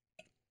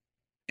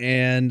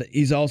 And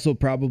he's also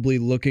probably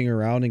looking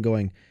around and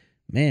going,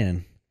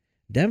 man,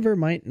 Denver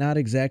might not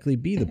exactly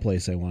be the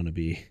place I want to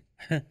be.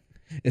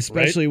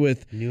 Especially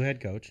with new head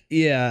coach.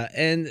 Yeah,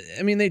 and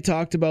I mean they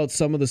talked about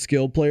some of the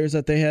skilled players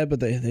that they had, but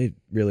they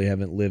really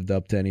haven't lived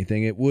up to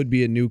anything. It would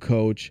be a new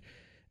coach.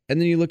 And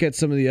then you look at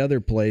some of the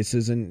other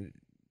places and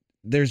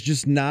there's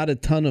just not a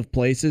ton of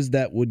places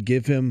that would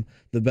give him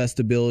the best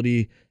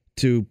ability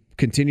to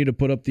continue to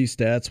put up these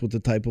stats with the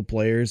type of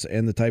players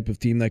and the type of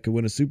team that could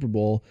win a Super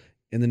Bowl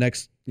in the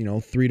next,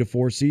 3 to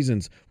 4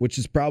 seasons, which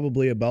is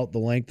probably about the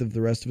length of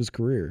the rest of his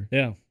career.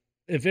 Yeah.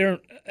 If Aaron,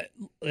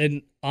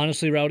 and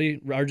honestly,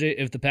 RJ,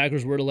 if the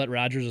Packers were to let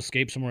Rodgers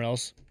escape somewhere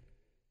else,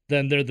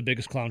 then they're the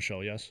biggest clown show,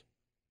 yes?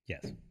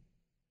 Yes.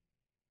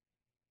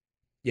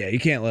 Yeah, you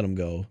can't let him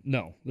go.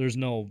 No, there's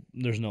no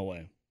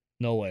way.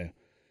 No way.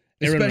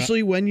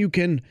 Especially when you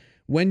can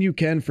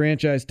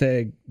franchise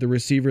tag the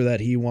receiver that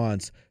he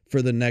wants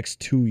for the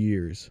next 2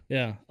 years.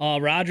 Yeah.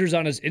 Rodgers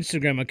on his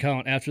Instagram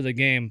account after the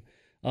game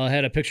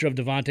had a picture of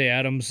Davante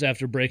Adams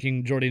after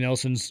breaking Jordy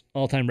Nelson's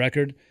all-time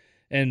record,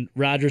 and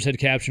Rodgers had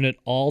captioned it,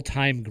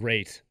 all-time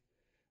great.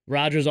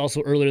 Rodgers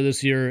also earlier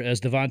this year, as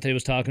Davante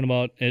was talking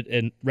about it,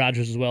 and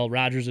Rodgers as well,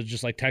 Rodgers had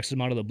just texted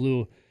him out of the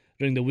blue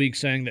during the week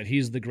saying that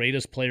he's the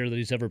greatest player that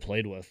he's ever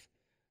played with.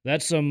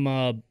 That's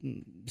some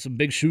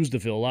big shoes to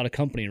fill, a lot of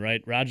company,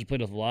 right? Rodgers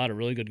played with a lot of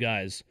really good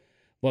guys.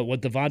 But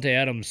what Davante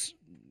Adams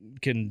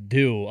can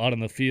do out on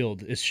the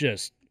field, it's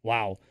just,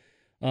 wow.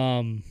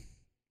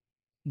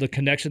 The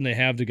connection they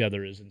have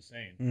together is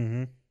insane.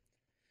 Mm-hmm.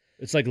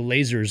 It's like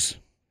lasers.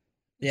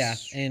 Yeah,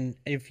 and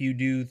if you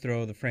do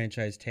throw the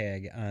franchise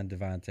tag on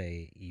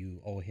Davante,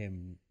 you owe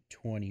him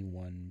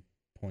 $21.705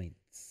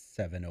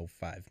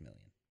 million.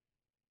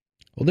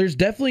 Well, there's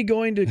definitely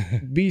going to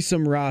be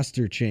some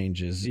roster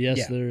changes.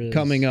 Yes, there is.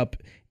 Coming up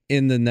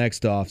in the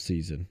next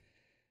offseason.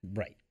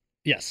 Right.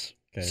 Yes.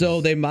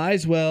 So they might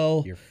as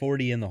well you're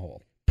 40 in the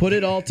hole. Put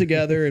it all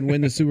together and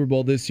win the Super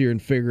Bowl this year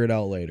and figure it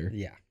out later.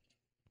 Yeah.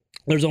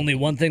 There's only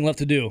one thing left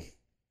to do.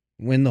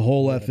 Win the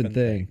whole effing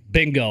thing.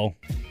 Bingo.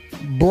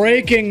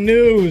 Breaking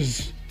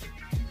news.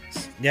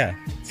 Yeah.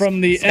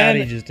 From the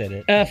Scotty just did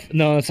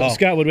it.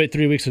 Scott would wait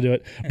 3 weeks to do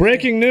it.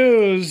 Breaking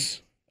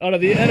news out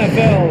of the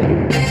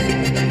NFL.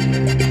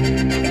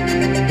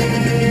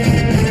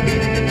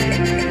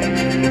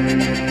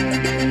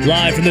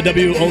 Live from the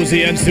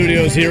WOZN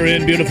studios here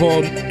in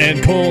beautiful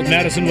and cold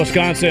Madison,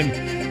 Wisconsin.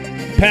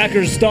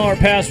 Packers star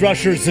pass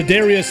rusher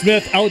Za'Darius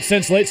Smith, out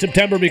since late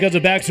September because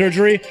of back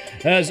surgery,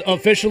 has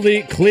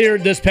officially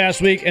cleared this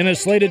past week and is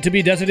slated to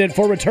be designated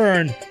for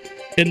return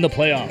in the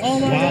playoffs. Oh,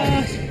 my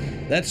gosh.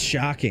 That's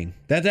shocking.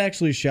 That's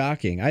actually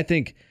shocking. I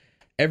think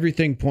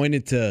everything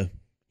pointed to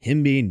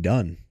him being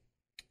done.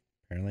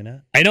 Apparently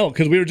not. I know,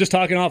 because we were just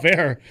talking off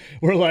air.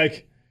 We're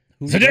like,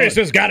 Za'Darius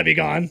Smith's got to be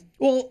gone.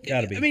 Well,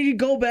 gotta be. I mean, you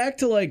go back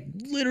to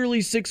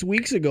literally 6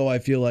 weeks ago, I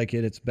feel like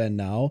it's been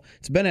now.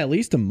 It's been at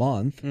least a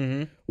month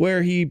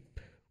where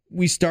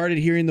we started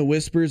hearing the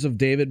whispers of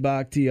David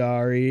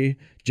Bakhtiari,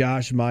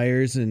 Josh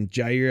Myers, and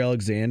Jair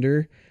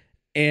Alexander.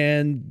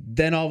 And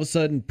then all of a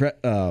sudden,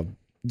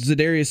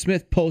 Za'Darius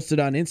Smith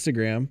posted on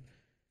Instagram,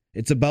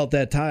 it's about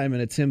that time,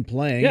 and it's him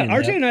playing. Yeah,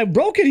 RJ and I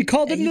broke it. He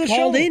called into the show. He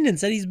called in and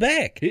said he's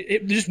back.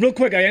 Just real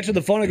quick, I answered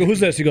the phone. I go,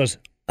 who's this? He goes,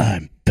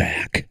 I'm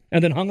back.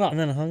 And then hung up.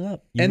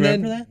 You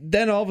remember that?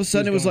 Then all of a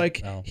sudden it was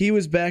he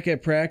was back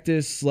at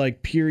practice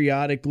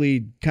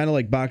periodically, kind of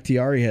like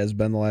Bakhtiari has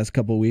been the last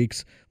couple of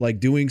weeks,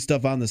 doing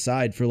stuff on the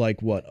side for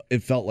what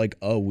it felt like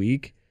a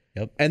week.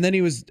 Yep. And then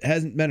he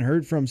hasn't been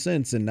heard from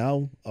since, and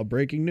now a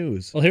breaking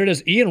news. Well, here it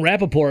is. Ian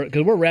Rappaport,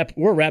 because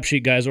we're rap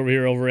sheet guys over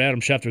here over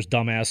Adam Schefter's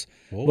dumbass.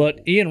 Whoa.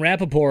 But Ian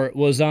Rappaport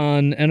was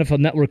on NFL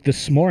Network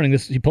this morning.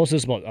 He posted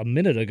this about a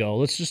minute ago.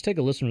 Let's just take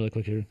a listen really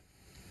quick here.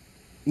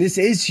 This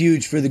is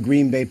huge for the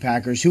Green Bay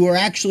Packers, who are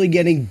actually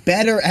getting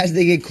better as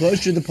they get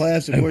closer to the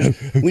playoffs. Of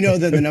course, we know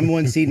they're the number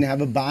one seed and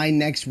have a bye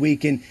next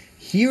week. And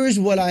Here's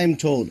what I am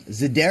told.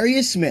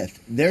 Zadarius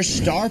Smith, their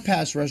star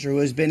pass rusher who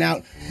has been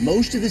out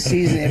most of the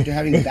season after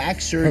having back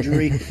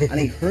surgery on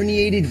a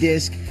herniated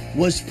disc,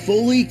 was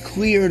fully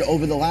cleared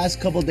over the last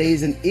couple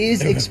days and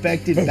is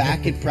expected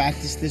back at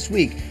practice this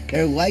week.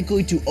 They're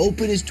likely to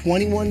open his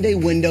 21-day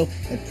window.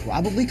 That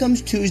probably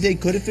comes Tuesday,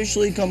 could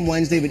officially come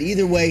Wednesday, but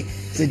either way,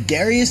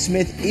 Zadarius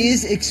Smith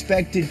is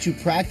expected to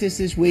practice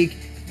this week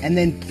and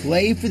then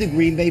play for the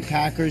Green Bay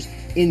Packers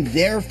in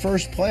their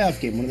first playoff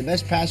game. One of the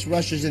best pass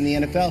rushers in the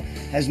NFL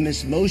has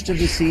missed most of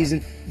the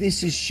season.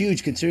 This is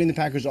huge, considering the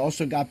Packers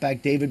also got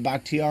back David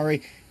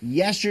Bakhtiari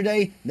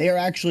yesterday. They are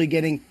actually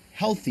getting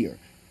healthier.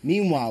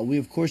 Meanwhile, we,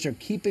 of course, are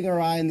keeping our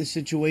eye on the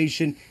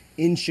situation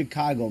in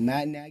Chicago.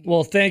 Matt Nagy.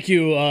 Well, thank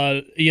you,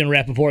 Ian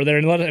Rappaport there.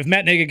 And if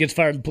Matt Nagy gets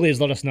fired,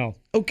 please let us know.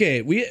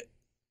 Okay,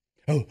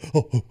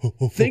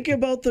 think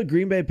about the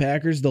Green Bay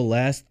Packers the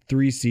last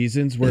 3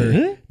 seasons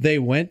where they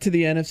went to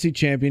the NFC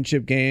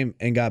Championship game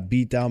and got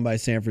beat down by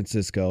San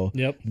Francisco.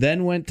 Yep.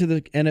 Then went to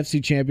the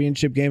NFC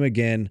Championship game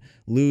again,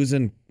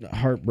 losing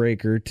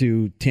heartbreaker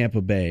to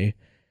Tampa Bay.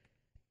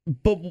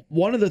 But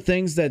one of the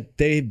things that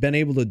they've been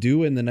able to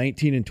do in the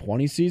 19 and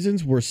 20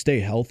 seasons were stay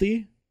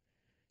healthy.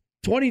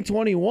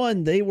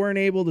 2021, they weren't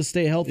able to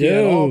stay healthy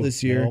at all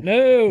this year.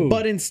 No.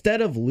 But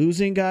instead of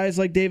losing guys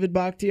like David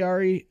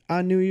Bakhtiari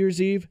on New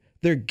Year's Eve,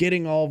 they're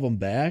getting all of them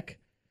back.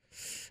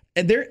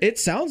 And it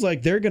sounds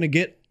like they're going to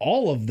get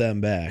all of them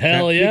back.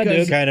 Hell yeah,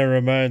 because dude. Kind of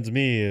reminds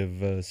me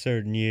of a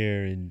certain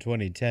year in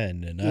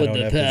 2010, and With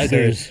the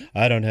Packers.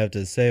 I don't have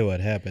to say what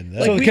happened.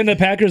 So can the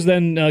Packers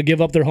then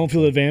give up their home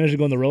field advantage and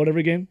go on the road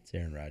every game? It's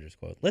Aaron Rodgers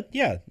quote.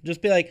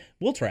 Just be like,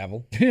 we'll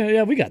travel.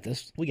 Yeah, we got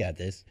this. We got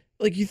this.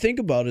 Like, you think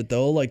about it,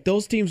 though, like,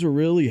 those teams were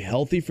really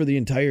healthy for the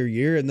entire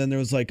year, and then there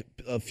was, like,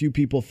 a few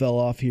people fell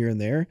off here and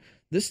there.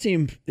 This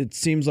team, it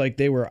seems like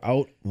they were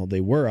out. Well,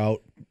 they were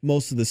out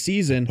most of the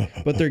season,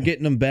 but they're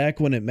getting them back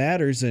when it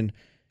matters. And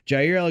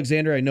Jair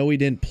Alexander, I know he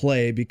didn't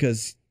play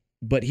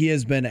but he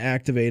has been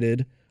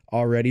activated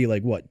already,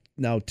 like, what,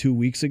 now 2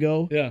 weeks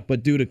ago? Yeah.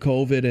 But due to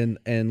COVID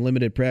and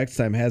limited practice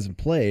time, hasn't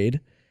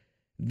played.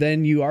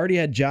 Then you already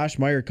had Josh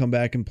Meyer come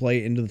back and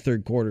play into the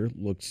third quarter.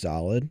 Looked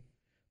solid.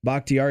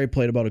 Bakhtiari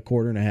played about a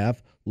quarter and a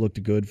half.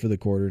 Looked good for the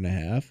quarter and a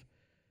half.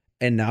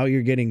 And now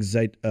you're getting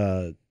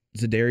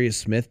Zadarius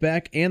Smith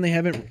back. And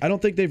I don't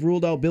think they've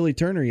ruled out Billy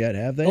Turner yet,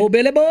 have they? Oh,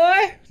 Billy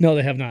boy? No,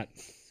 they have not.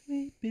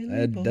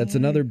 That's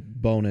another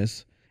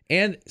bonus.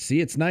 And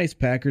see, it's nice.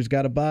 Packers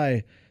got a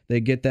bye. They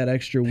get that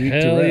extra week to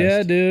rest. Hell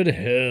yeah, dude.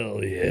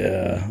 Hell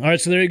yeah. All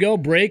right, so there you go.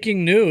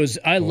 Breaking news.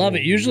 I love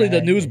it. Usually the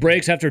news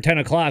breaks after 10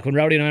 o'clock when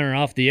Rowdy and I are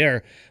off the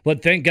air.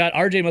 But thank God,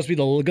 RJ must be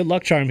the good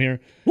luck charm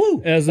here.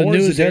 Woo! As the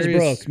news has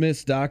broke.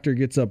 Smith's doctor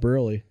gets up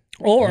early.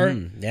 Or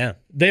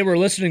they were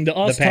listening to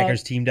us. The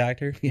Packers team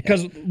doctor.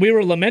 Because we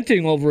were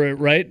lamenting over it,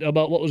 right,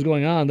 about what was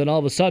going on. Then all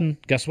of a sudden,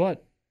 guess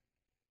what?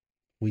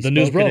 The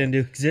news broke it into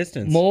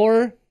existence.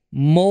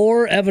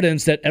 More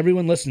evidence that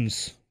everyone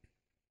listens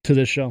to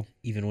this show.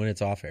 Even when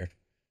it's off air.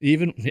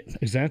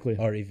 Exactly.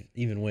 Or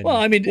even when. Well,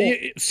 I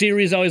mean,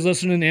 Siri's always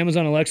listening.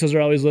 Amazon Alexas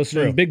are always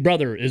listening. True. Big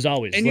Brother is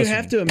always listening. And you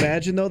have to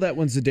imagine, though, that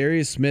when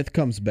Zadarius Smith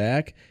comes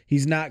back,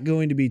 he's not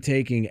going to be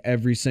taking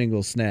every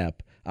single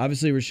snap.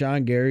 Obviously,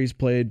 Rashawn Gary's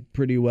played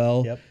pretty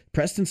well. Yep.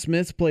 Preston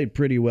Smith's played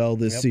pretty well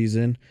this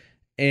season.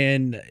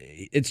 And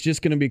it's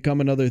just going to become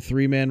another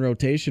 3-man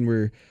rotation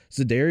where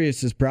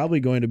Zadarius is probably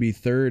going to be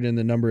third in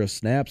the number of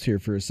snaps here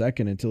for a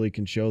second until he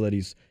can show that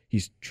he's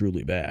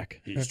truly back.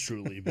 He's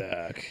truly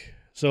back.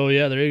 So,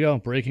 yeah, there you go.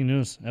 Breaking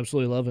news.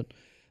 Absolutely love it.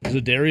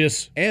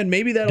 Zadarius. And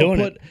maybe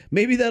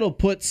that'll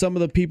put some of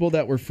the people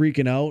that were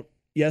freaking out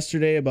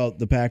yesterday about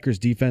the Packers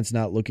defense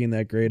not looking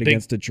that great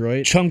against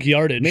Detroit. Chunk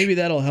yardage. Maybe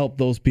that'll help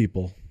those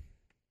people.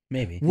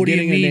 Maybe. What do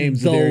you mean,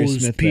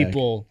 those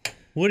people?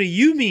 What do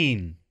you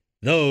mean,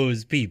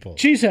 those people?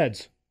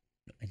 Cheeseheads.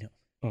 I know.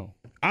 Oh.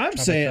 I'm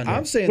saying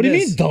What do you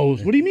mean,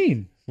 those? What do you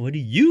mean? What do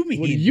you mean?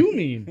 What do you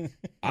mean?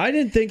 I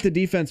didn't think the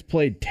defense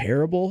played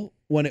terrible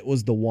when it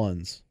was the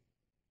ones.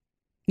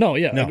 No,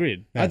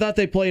 agreed. I thought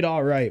they played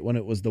all right when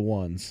it was the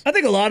ones. I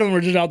think a lot of them were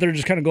just out there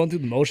just kind of going through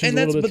the motions And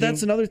a little bit. But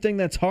that's another thing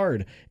that's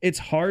hard. It's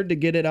hard to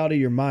get it out of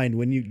your mind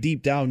when you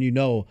deep down you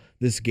know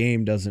this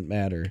game doesn't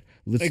matter.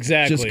 Let's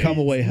just come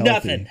away healthy.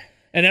 Nothing.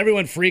 And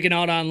everyone freaking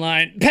out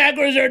online.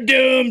 Packers are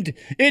doomed.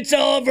 It's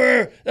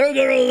over. They're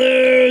going to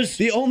lose.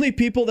 The only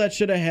people that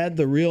should have had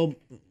the real,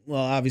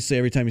 well, obviously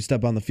every time you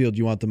step on the field,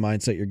 you want the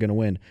mindset you're going to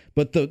win.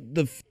 But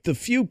the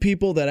few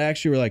people that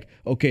actually were like,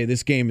 okay,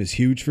 this game is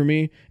huge for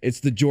me.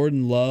 It's the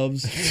Jordan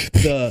Loves,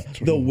 the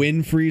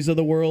Winfreys of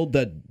the world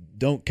that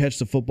don't catch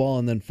the football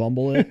and then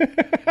fumble it.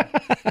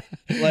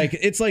 Like,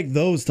 it's like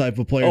those type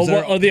of players.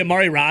 The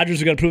Amari Rodgers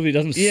who got to prove he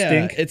doesn't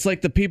stink. It's like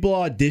the people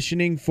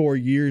auditioning for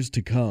years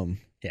to come.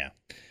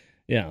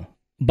 Yeah.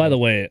 By the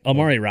way,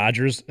 Amari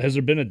Rodgers, has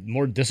there been a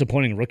more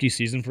disappointing rookie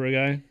season for a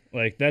guy?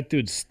 Like, that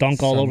dude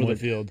stunk all over the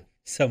field.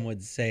 Some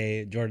would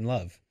say Jordan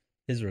Love,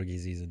 his rookie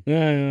season.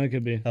 Yeah, that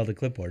could be. Held a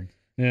clipboard.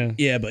 Yeah.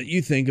 Yeah, but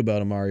you think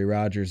about Amari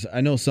Rodgers.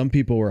 I know some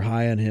people were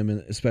high on him,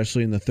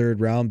 especially in the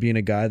third round, being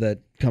a guy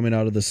that coming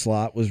out of the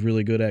slot was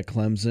really good at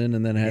Clemson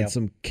and then had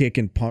some kick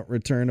and punt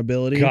return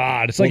ability.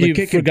 God, it's well, like the he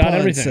kick forgot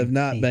and punts everything. have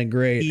not been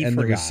great, and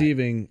the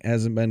receiving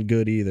hasn't been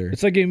good either.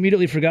 It's like he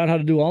immediately forgot how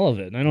to do all of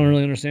it, and I don't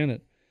really understand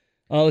it.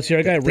 Let's see,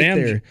 our guy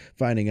They're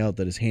finding out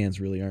that his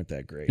hands really aren't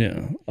that great.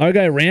 Yeah. Our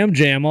guy Ram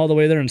Jam all the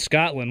way there in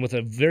Scotland with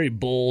a very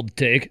bold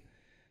take.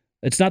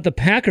 It's not the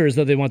Packers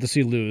that they want to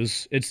see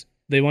lose.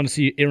 They want to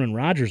see Aaron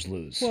Rodgers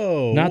lose.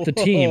 Whoa. Not the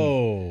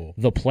team,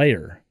 the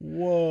player.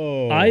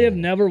 Whoa. I have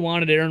never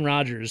wanted Aaron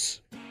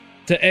Rodgers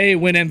to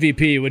win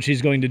MVP, which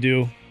he's going to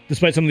do,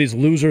 despite some of these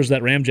losers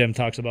that Ram Jam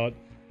talks about,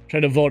 try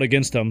to vote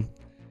against him.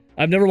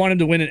 I've never wanted him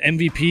to win an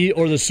MVP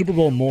or the Super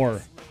Bowl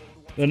more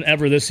than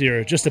ever this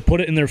year, just to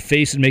put it in their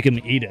face and make them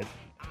eat it.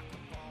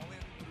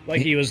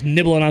 Like he was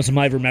nibbling on some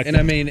ivermectin. And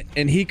I mean,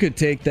 and he could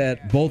take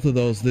both of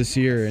those this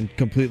year and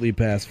completely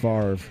pass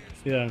Favre.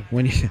 Yeah.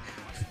 When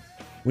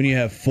you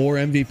have 4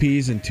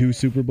 MVPs and 2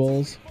 Super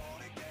Bowls.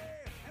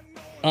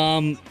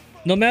 No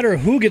matter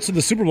who gets to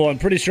the Super Bowl, I'm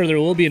pretty sure there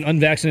will be an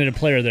unvaccinated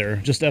player there.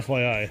 Just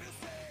FYI,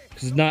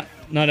 because not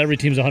every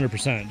team's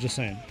 100%. Just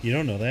saying. You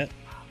don't know that.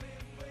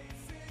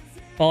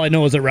 All I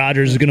know is that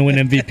Rodgers is going to win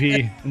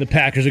MVP, and the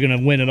Packers are going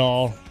to win it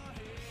all. All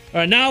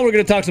right, now we're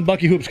going to talk some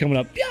Bucky Hoops coming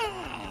up.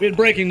 Yeah! We had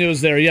breaking news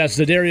there. Yes,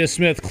 Zadarius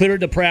Smith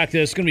cleared to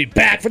practice. Going to be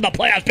back for the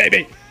playoffs,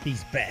 baby.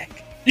 He's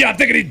back. Yeah, I'm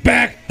thinking he's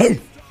back.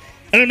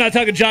 And I'm not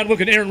talking John Wick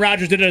and Aaron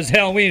Rodgers did it as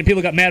Halloween, and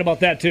people got mad about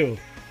that, too.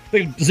 I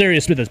think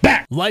Zadarius Smith is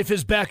back. Life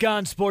is back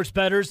on, sports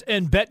bettors,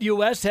 and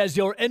BetUS has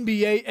your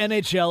NBA,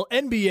 NHL,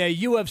 NBA,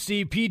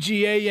 UFC,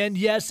 PGA, and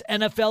yes,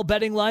 NFL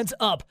betting lines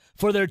up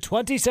for their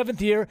 27th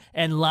year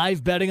and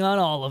live betting on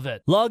all of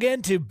it. Log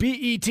in to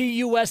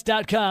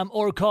betus.com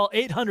or call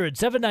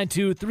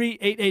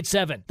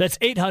 800-792-3887. That's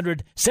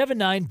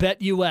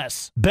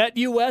 800-79-BET-US.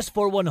 BetUS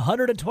for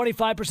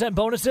 125%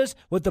 bonuses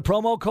with the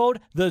promo code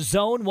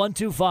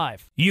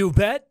THEZONE125. You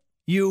bet,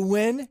 you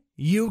win,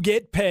 you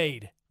get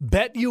paid.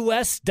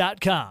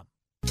 BetUS.com.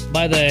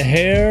 By the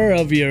hair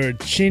of your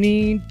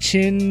chin.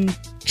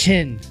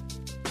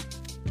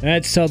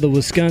 That's how the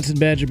Wisconsin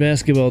Badger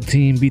basketball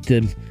team beat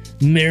the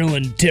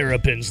Maryland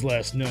Terrapins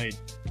last night.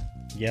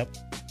 Yep.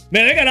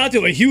 Man, they got out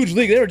to a huge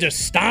league. They were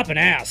just stomping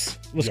ass.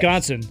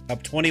 Wisconsin. Yes.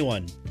 Up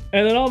 21.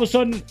 And then all of a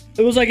sudden,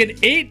 it was like an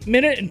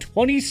 8-minute and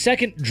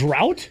 20-second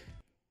drought.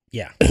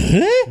 Yeah.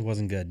 It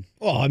wasn't good.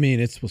 Well, I mean,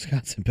 it's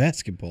Wisconsin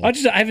basketball. I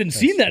haven't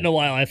seen that in a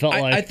while, I felt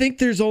like. I think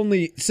there's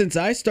only, since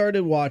I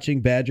started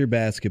watching Badger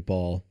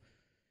basketball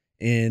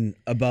in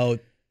about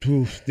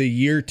the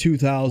year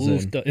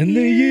 2000. In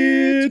the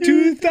year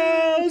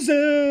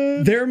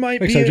 2000. There might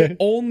be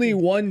only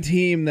one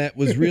team that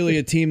was really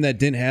a team that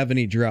didn't have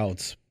any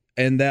droughts,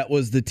 and that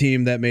was the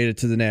team that made it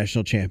to the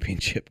national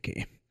championship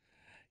game.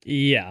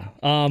 Yeah.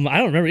 I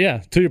don't remember.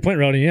 Yeah. To your point,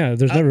 Rowdy. Yeah.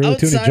 There's never really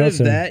too many droughts.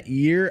 Outside of that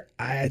year,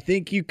 I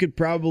think you could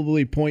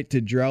probably point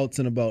to droughts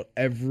in about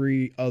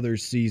every other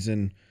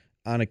season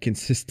on a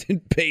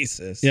consistent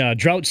basis. Yeah.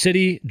 Drought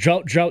City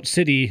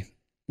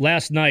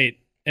last night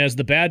as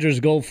the Badgers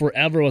go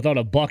forever without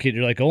a bucket.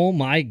 You're like, oh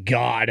my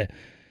God.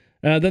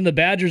 Then the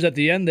Badgers at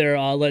the end there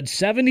led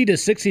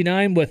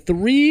 70-69 with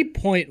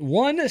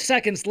 3.1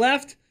 seconds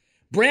left.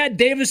 Brad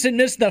Davison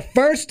missed the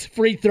first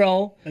free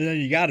throw. And then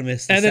you got to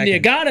miss the second. And then you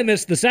got to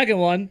miss the second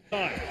one.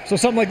 So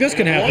something like this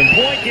can happen.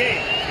 1-point game.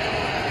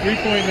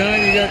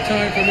 3.9, you got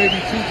time for maybe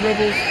 2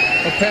 dribbles,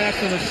 a pass,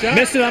 and a shot.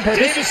 Missed it on purpose.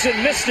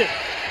 Davison missed it.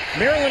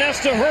 Maryland has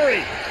to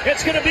hurry.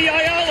 It's going to be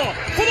Ayala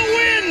for the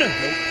win.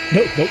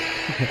 Nope.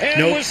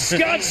 And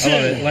Wisconsin. I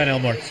love it. Len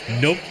Elmore.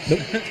 Nope.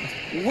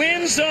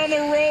 Wins on the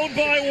road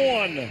by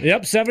 1.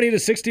 Yep,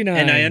 70-69.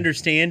 And I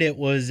understand it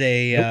was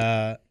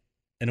an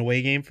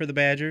away game for the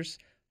Badgers.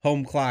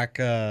 Home clock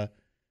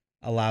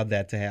allowed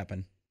that to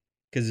happen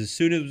because as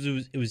soon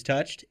as it was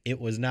touched,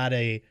 it was not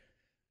a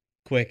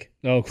quick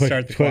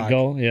start the clock.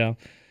 Goal. Yeah,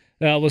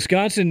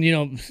 Wisconsin,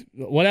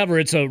 whatever.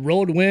 It's a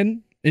road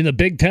win in the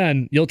Big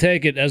Ten. You'll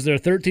take it as they're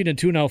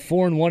 13-2 now,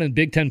 4-1 in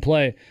Big Ten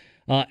play.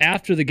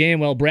 After the game,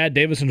 while Brad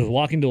Davison was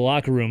walking to the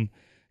locker room,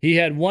 he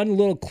had one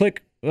little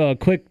quick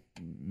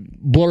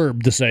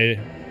blurb to say.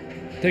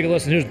 Take a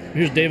listen.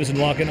 Here's Davison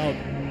walking out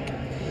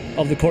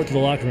of the court to the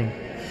locker room.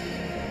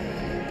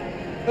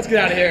 Let's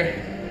get out of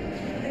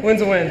here. Win's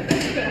a win.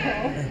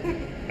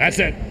 That's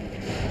it.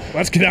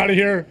 Let's get out of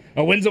here.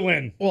 A win's a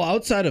win. Well,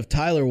 outside of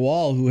Tyler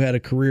Wall, who had a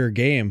career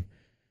game,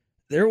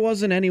 there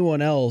wasn't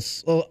anyone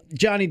else. Well,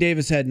 Johnny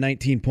Davis had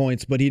 19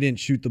 points, but he didn't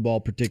shoot the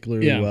ball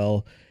particularly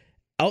well.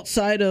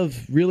 Outside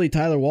of really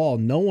Tyler Wall,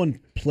 no one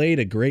played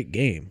a great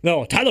game.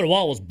 No, Tyler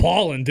Wall was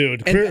balling,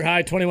 dude. Career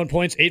high, 21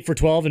 points, 8 for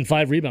 12, and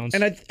 5 rebounds.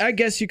 And I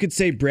guess you could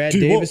say Brad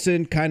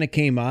Davison kind of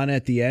came on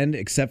at the end,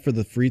 except for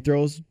the free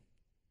throws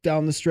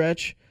down the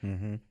stretch.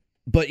 Mm-hmm.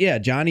 But yeah,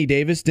 Johnny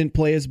Davis didn't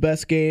play his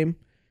best game.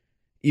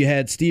 You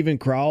had Steven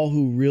Crowell,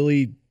 who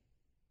really,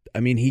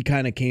 he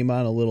kind of came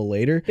on a little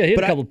later. Yeah, he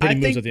had a couple pretty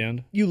moves at the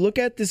end. You look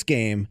at this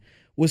game,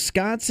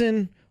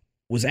 Wisconsin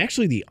was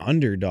actually the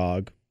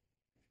underdog.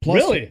 Plus,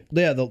 really?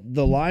 Yeah,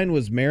 the line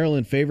was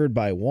Maryland favored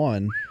by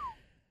 1.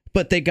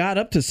 but they got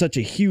up to such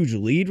a huge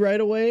lead right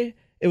away.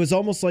 It was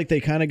almost like they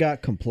kind of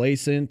got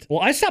complacent.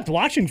 Well, I stopped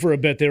watching for a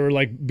bit. They were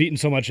like beating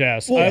so much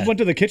ass. Well, I went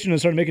to the kitchen and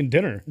started making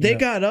dinner. They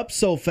got up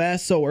so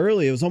fast so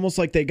early. It was almost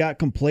like they got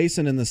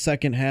complacent in the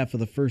second half of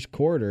the first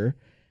quarter,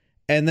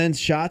 and then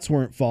shots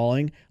weren't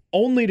falling,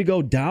 only to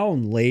go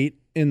down late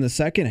in the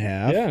second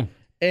half. Yeah.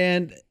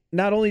 And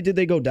not only did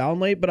they go down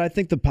late, but I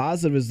think the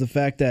positive is the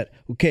fact that,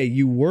 okay,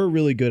 you were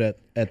really good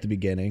at the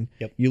beginning.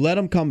 Yep. You let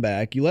them come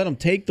back. You let them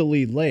take the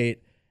lead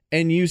late,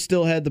 and you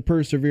still had the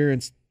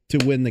perseverance to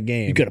win the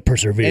game. You got to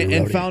persevere,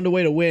 and found a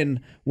way to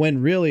win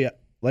when really,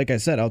 like I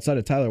said, outside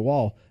of Tyler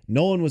Wall,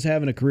 no one was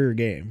having a career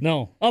game.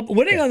 No.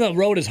 Winning on the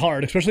road is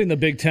hard, especially in the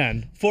Big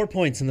Ten. 4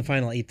 points in the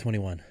final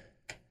 8:21.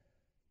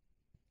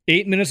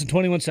 8 minutes and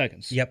 21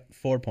 seconds. Yep,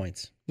 4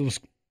 points. It was,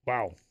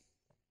 wow.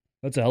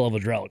 That's a hell of a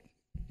drought.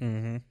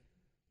 Mm-hmm.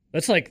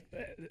 That's like,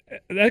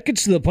 that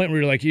gets to the point where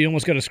you're like, you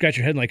almost got to scratch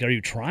your head like, are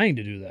you trying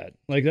to do that?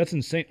 Like, that's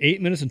insane.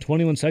 8 minutes and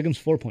 21 seconds,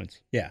 4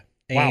 points. Yeah.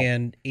 Wow.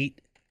 And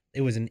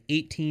it was an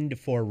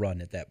 18-4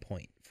 run at that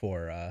point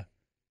for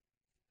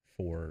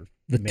the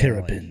Maryland.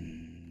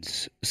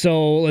 Terrapins.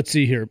 So let's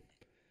see here.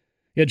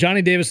 Yeah,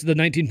 Johnny Davis, the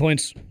 19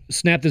 points,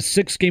 snapped his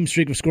 6-game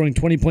streak of scoring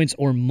 20 points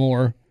or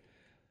more.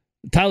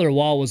 Tyler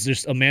Wall was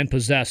just a man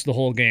possessed the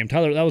whole game.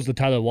 That was the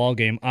Tyler Wall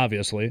game,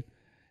 obviously.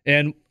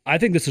 And I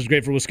think this is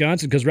great for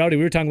Wisconsin because, Rowdy,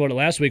 we were talking about it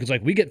last week. It's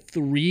like we get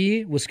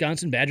 3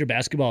 Wisconsin Badger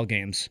basketball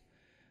games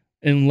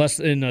in a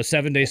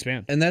 7-day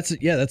span. And that's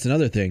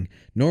another thing.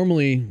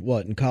 Normally,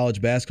 in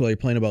college basketball, you're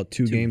playing about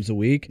 2 games a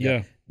week.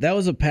 Yeah. That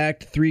was a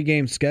packed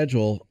 3-game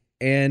schedule,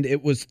 and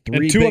it was 3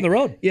 and 2 on the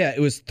road. Yeah, it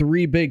was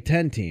 3 Big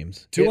Ten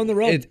teams. 2 on the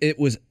road. It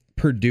was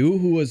Purdue,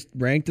 who was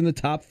ranked in the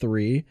top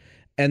 3,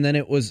 and then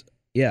it was,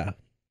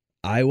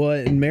 Iowa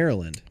and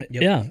Maryland.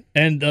 Yep. Yeah,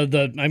 and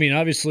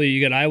obviously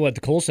you got Iowa at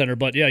the Kohl Center,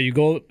 but yeah, you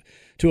go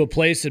to a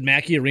place at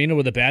Mackey Arena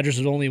where the Badgers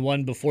had only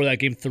won before that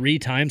game 3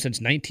 times since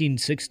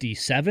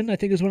 1967, I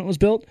think is when it was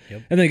built,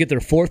 and then they get their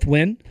 4th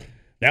win.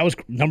 That was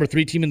number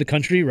 3 team in the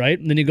country, right?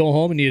 And then you go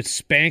home and you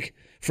spank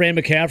Fran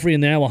McCaffrey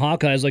and the Iowa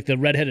Hawkeyes like the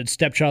redheaded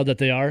stepchild that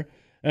they are.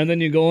 And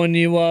then you go and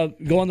you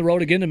go on the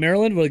road again to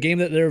Maryland with a game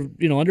that they're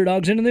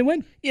underdogs in, and they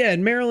win. Yeah,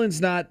 and Maryland's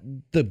not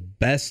the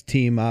best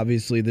team,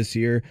 obviously, this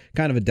year.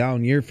 Kind of a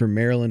down year for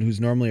Maryland, who's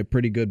normally a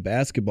pretty good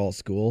basketball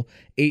school.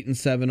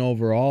 8-7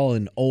 overall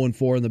and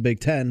 0-4 in the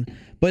Big Ten.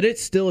 But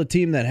it's still a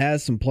team that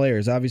has some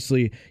players.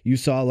 Obviously, you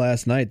saw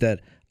last night that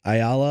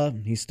Ayala,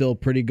 he's still a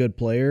pretty good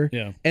player.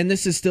 Yeah. And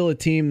this is still a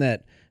team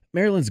that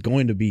Maryland's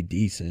going to be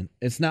decent.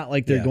 It's not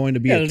like they're going to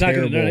be a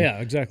terrible.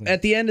 Exactly.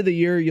 At the end of the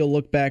year, you'll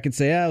look back and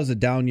say, it was a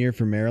down year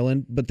for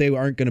Maryland, but they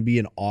aren't going to be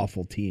an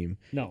awful team.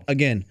 No.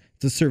 Again,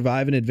 it's a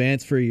survive and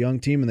advance for a young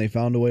team, and they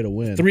found a way to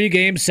win. 3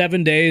 games,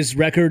 7 days,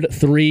 record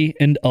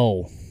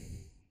 3-0.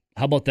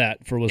 How about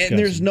that for Wisconsin? And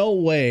there's no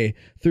way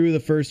through the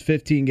first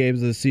 15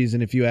 games of the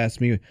season, if you ask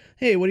me,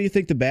 hey, what do you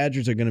think the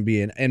Badgers are going to be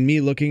in? And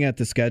me looking at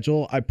the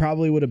schedule, I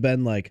probably would have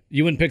been like...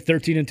 You wouldn't pick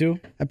 13-2?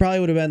 I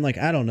probably would have been like,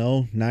 I don't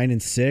know,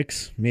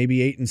 9-6, maybe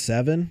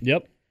 8-7.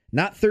 Yep.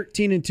 Not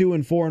 13-2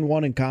 and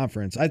 4-1 in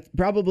conference. I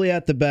probably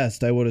at the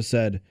best, I would have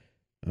said,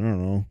 I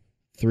don't know,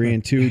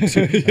 3-2,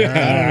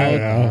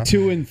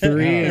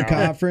 2-3 in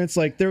conference.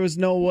 Like, there was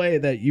no way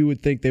that you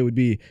would think they would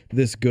be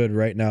this good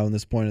right now in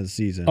this point of the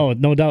season. Oh,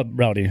 no doubt,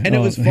 Rowdy. And it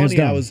was funny.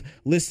 I was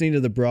listening to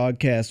the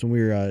broadcast when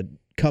we were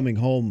coming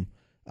home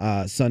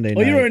Sunday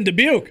night. Oh, you were in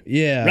Dubuque.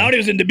 Yeah. Rowdy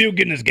was in Dubuque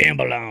getting his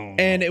gamble on.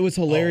 And it was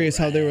hilarious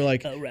how they were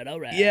like, all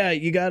right. yeah,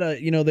 you got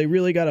to, they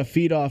really got to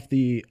feed off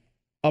the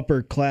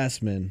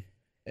upperclassmen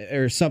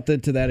or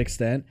something to that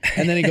extent.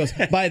 And then he goes,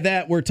 by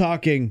that, we're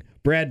talking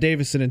Brad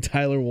Davison and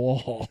Tyler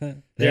Wall.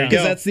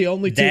 Because that's the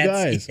only 2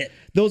 guys.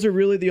 Those are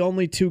really the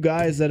only 2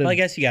 guys that have... Well, I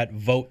guess you got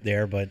Vogt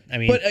there, but I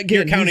mean, again,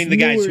 you're counting the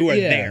guys who are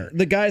there.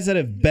 The guys that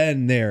have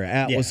been there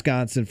at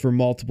Wisconsin for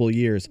multiple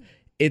years.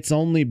 It's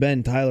only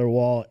been Tyler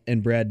Wall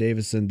and Brad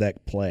Davison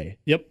that play.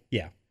 Yep.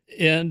 Yeah.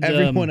 And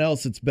everyone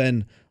else, it's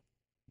been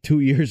 2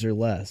 years or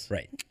less.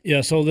 Right.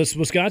 Yeah, so this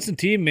Wisconsin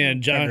team,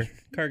 man, John...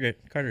 Carter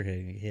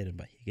hit him,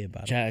 but he gave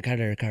about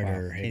Carter.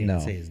 Wow, he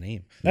didn't say his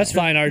name. That's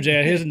fine,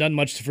 RJ. He hasn't done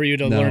much for you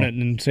to learn it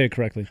and say it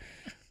correctly.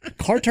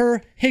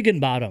 Carter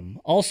Higginbottom,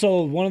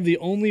 also one of the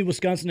only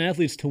Wisconsin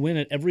athletes to win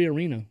at every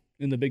arena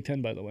in the Big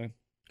Ten, by the way.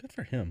 Good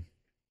for him.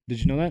 Did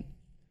you know that?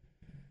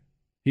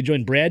 He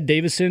joined Brad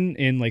Davison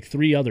and like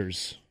 3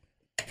 others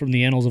from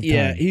the annals of time.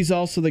 Yeah, he's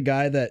also the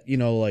guy that,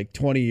 like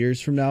 20 years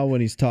from now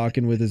when he's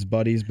talking with his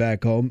buddies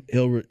back home,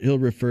 he'll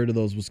refer to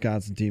those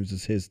Wisconsin teams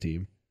as his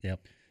team. Yep.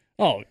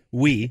 Oh,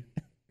 we.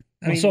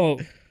 So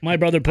my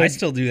brother played. I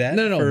still do that.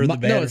 No,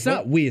 it's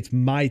not we. It's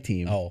my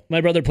team. Oh,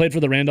 my brother played for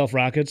the Randolph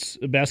Rockets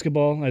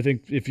basketball. I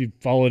think if you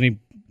follow any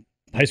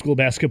high school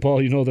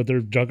basketball, you know that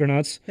they're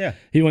juggernauts. Yeah.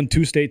 He won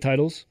 2 state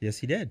titles. Yes,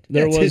 he did.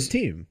 That's his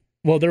team.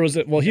 Well,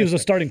 he was a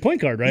starting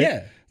point guard, right?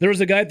 Yeah. There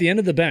was a guy at the end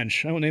of the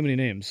bench, I won't name any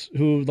names,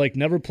 who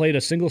never played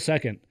a single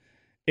second.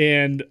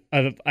 And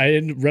I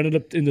ran it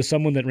up into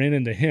someone that ran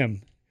into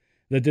him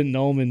that didn't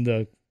know him in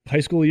the high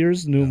school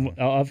years, knew him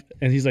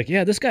and he's like,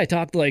 yeah, this guy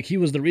talked like he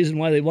was the reason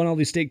why they won all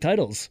these state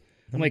titles.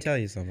 Let me tell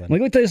you something.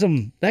 Let me tell you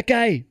something. That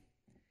guy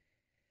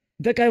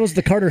was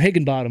the Carter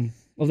Higginbottom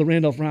of the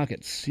Randolph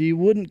Rockets. He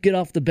wouldn't get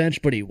off the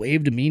bench, but he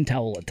waved a mean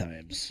towel at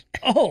times.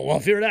 Oh, well,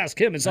 if you were to ask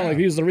him, it sounded like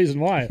he was the reason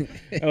why.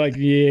 I'm like,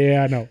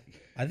 yeah, no.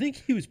 I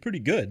think he was pretty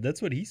good.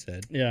 That's what he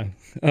said. Yeah.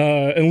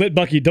 And Lit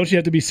Bucky, don't you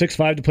have to be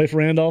 6'5" to play for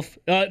Randolph?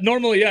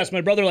 Normally, yes.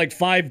 My brother, like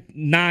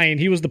 5'9".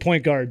 He was the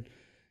point guard.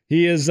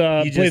 He is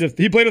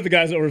he played with the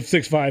guys that were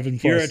 6'5" and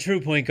plus. You're a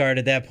true point guard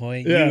at that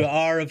point. Yeah. You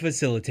are a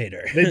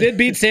facilitator. They did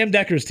beat Sam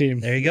Decker's team.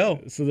 There you go.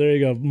 So there you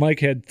go. Mike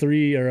had 2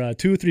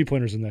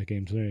 3-pointers in that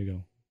game. So there you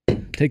go.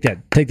 Take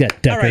that,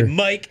 Decker. All right,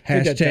 Mike.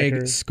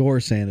 Hashtag score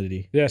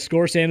sanity. Yeah,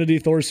 score sanity,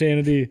 Thor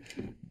sanity,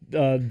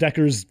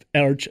 Decker's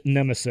arch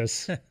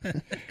nemesis. All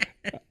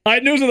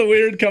right, news of the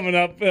weird coming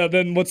up.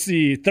 Then what's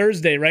the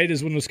Thursday, right,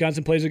 is when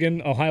Wisconsin plays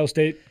again? Ohio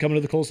State coming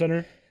to the Kohl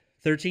Center?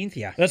 13th,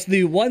 yeah. That's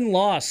the one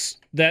loss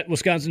that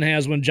Wisconsin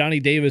has when Johnny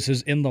Davis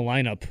is in the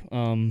lineup.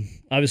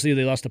 Obviously,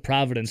 they lost to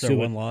Providence. So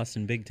one loss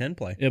in Big Ten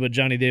play. Yeah, but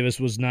Johnny Davis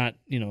was not,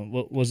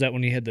 what was that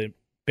when he had the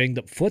banged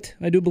up foot,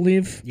 I do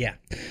believe? Yeah.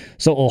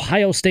 So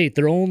Ohio State,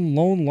 their own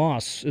lone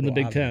loss in the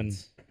Big Ten,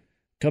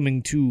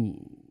 coming to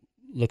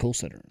the Kohl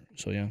Center.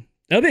 So, yeah.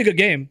 That'll be a good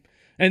game.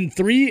 And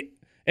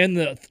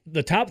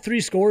the top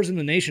 3 scorers in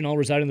the nation all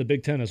reside in the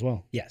Big Ten as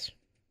well. Yes.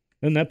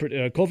 And that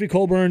Kofi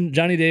Cockburn,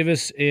 Johnny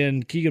Davis,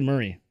 and Keegan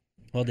Murray.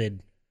 Well,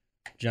 did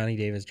Johnny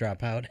Davis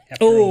drop out?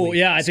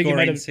 Yeah, I think he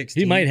might have.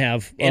 16? He might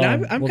have. And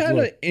I'm kind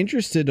of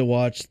interested to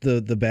watch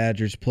the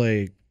Badgers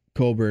play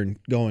Cockburn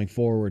going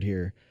forward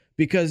here,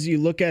 because you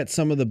look at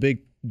some of the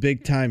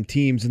big time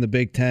teams in the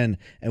Big Ten,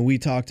 and we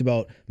talked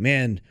about,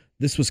 man,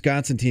 this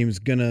Wisconsin team is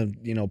gonna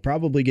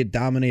probably get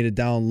dominated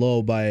down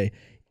low by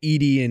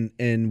Edey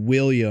and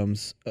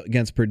Williams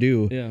against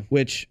Purdue,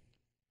 which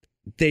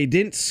they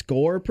didn't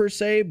score per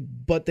se,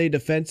 but they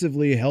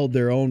defensively held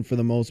their own for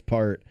the most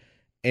part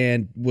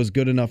and was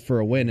good enough for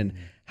a win. And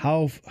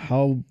how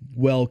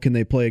well can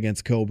they play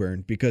against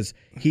Cockburn? Because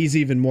he's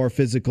even more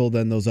physical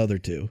than those other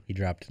two. He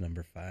dropped to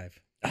number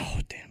 5. Oh,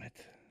 damn it.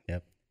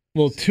 Yep.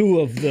 Well, 2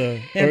 of the...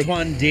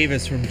 Antoine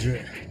Davis from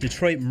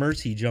Detroit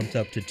Mercy jumped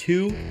up to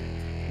 2.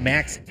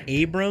 Max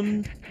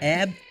Abram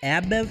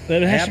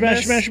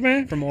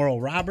from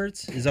Oral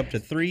Roberts is up to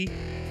 3.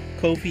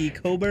 Kofi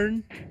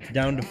Cockburn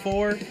down to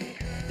 4.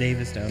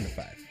 Davis down to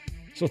 5.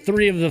 So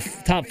 3 of the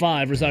top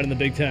 5 reside in the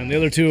Big Ten. The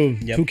other 2,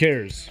 who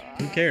cares?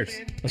 Who cares?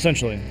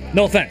 Essentially.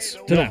 No offense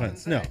to them. No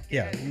offense. No.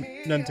 Yeah.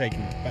 None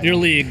taken. Your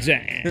league,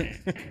 Zach.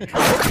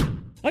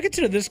 I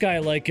consider this guy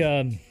like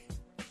the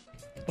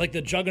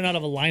juggernaut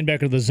of a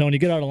linebacker of the zone. You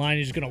get out of line,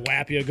 he's just going to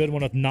whap you a good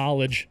one with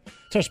knowledge.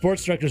 It's our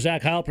sports director,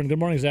 Zach Heilprin. Good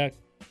morning, Zach.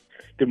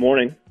 Good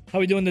morning. How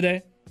are we doing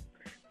today?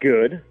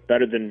 Good.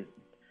 Better than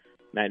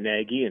Matt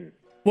Nagy and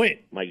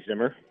Mike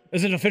Zimmer.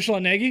 Is it official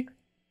on Nagy?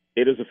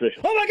 It is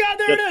official. Oh, my God,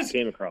 there it is.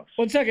 Came across.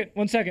 One second.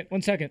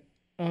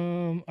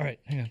 All right,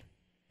 hang on.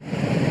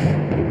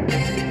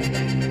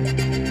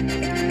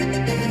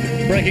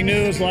 Breaking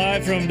news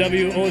live from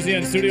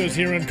WOZN Studios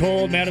here in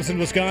cold Madison,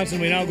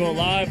 Wisconsin. We now go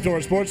live to our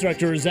sports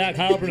director, Zach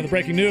Heilprin, of the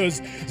breaking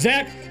news.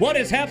 Zach, what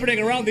is happening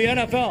around the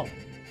NFL?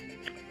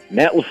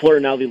 Matt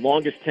LaFleur, now the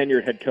longest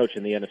tenured head coach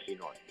in the NFC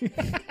North.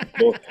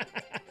 Both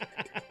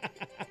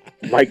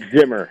Mike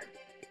Zimmer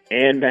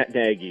and Matt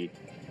Nagy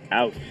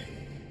out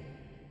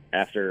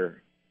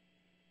after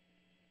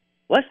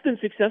less than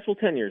successful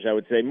tenures, I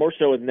would say. More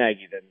so with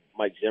Nagy than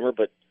Mike Zimmer,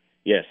 but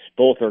yes,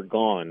 both are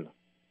gone.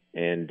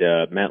 And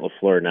Matt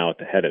LaFleur now at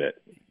the head of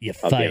it. You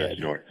fired.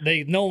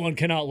 No one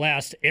can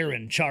outlast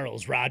Aaron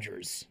Charles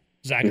Rodgers.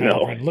 Zach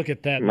Heilprin, look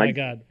at that. My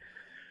God.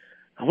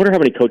 I wonder how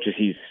many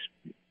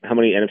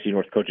NFC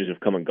North coaches have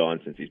come and gone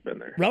since he's been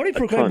there. Rowdy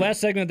proclaimed last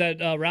segment that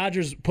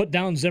Rodgers put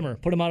down Zimmer,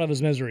 put him out of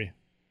his misery.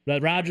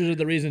 That Rodgers is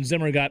the reason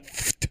Zimmer got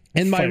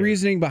And my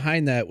reasoning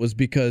behind that was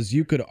because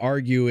you could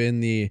argue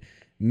in the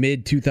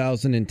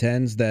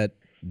mid-2010s that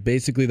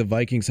basically the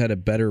Vikings had a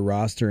better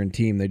roster and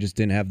team. They just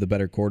didn't have the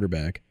better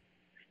quarterback.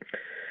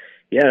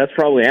 Yeah, that's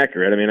probably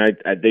accurate. I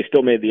mean, they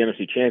still made the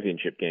NFC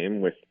Championship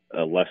game with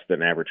a less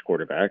than average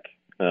quarterback.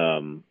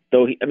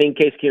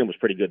 Case Keenum was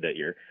pretty good that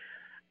year.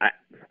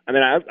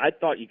 I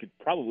thought you could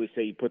probably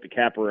say you put the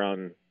capper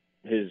on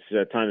his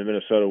time in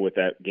Minnesota with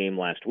that game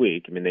last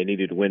week. I mean, they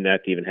needed to win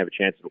that to even have a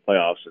chance in the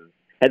playoffs. And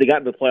had they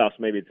gotten to the playoffs,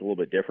 maybe it's a little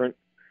bit different.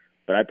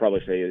 But I'd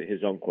probably say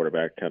his own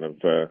quarterback kind of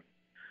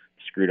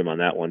screwed him on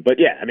that one. But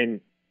yeah, I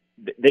mean,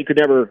 they could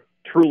never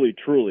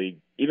truly,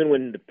 even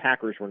when the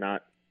Packers were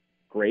not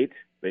great,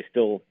 they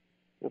still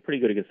were pretty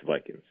good against the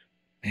Vikings.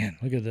 Man,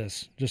 look at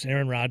this. Just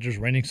Aaron Rodgers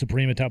reigning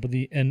supreme atop of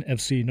the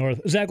NFC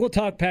North. Zach, we'll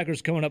talk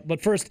Packers coming up.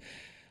 But first,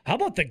 how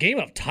about the game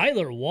of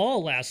Tyler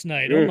Wall last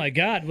night? Oh, my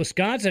God.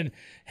 Wisconsin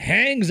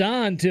hangs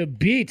on to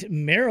beat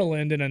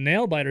Maryland in a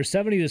nail-biter,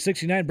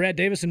 70-69. Brad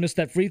Davison missed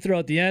that free throw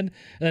at the end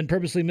and then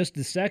purposely missed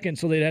the second,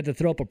 so they had to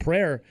throw up a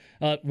prayer.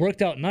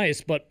 Worked out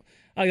nice, but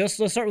let's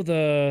start with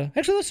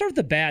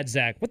the bad,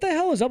 Zach. What the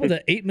hell is up with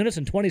the 8 minutes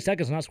and 20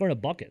 seconds not scoring a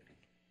bucket?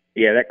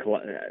 Yeah,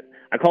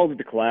 I called it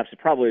the collapse. It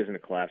probably isn't a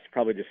collapse. It's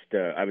probably just,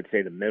 I would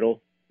say, the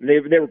middle.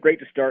 They were great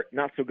to start,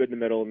 not so good in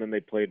the middle, and then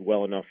they played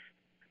well enough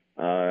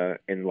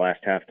in the last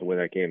half to win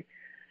that game.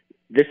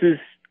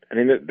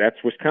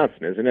 That's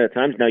Wisconsin, isn't it? At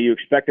times now you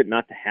expect it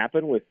not to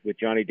happen with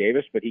Johnny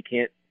Davis, but he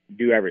can't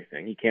do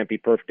everything. He can't be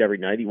perfect every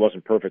night. He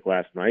wasn't perfect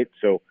last night,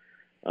 so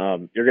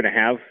you're going to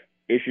have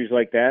issues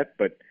like that.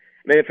 But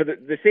for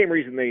the same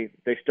reason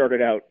they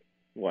started out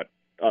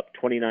up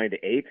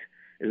 29-8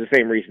 is the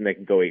same reason they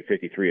can go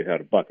 8-53 without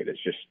a bucket.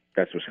 It's just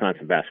that's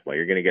Wisconsin basketball.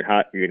 You're going to get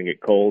hot, you're going to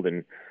get cold,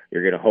 and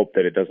you're going to hope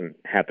that it doesn't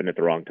happen at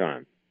the wrong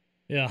time.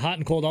 Yeah, Hot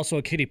and Cold, also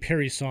a Katy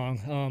Perry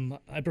song.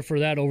 I prefer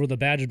that over the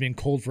Badgers being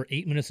cold for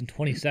 8 minutes and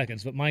 20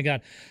 seconds. But my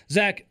God.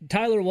 Zach,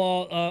 Tyler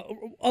Wall,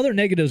 other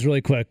negatives really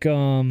quick.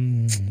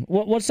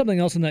 What's something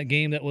else in that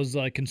game that was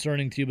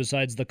concerning to you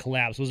besides the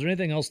collapse? Was there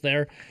anything else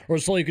there? Or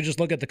so you could just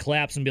look at the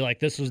collapse and be like,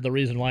 this was the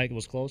reason why it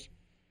was close?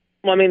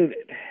 Well,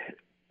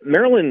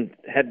 Maryland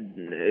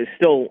is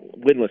still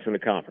winless in the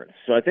conference.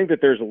 So I think that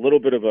there's a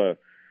little bit of a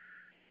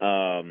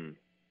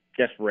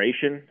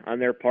desperation on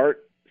their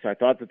part. So I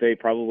thought that they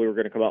probably were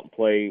going to come out and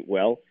play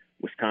well.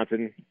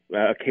 Wisconsin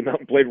came out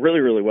and played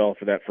really, really well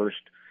for that first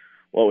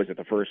close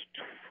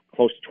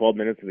to 12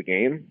 minutes of the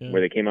game,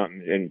 where they came out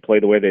and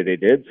played the way they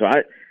did. So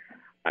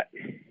I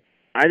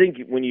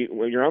think when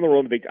you're on the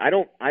road in the Big, I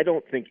don't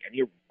think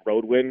any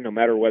road win, no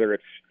matter whether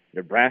it's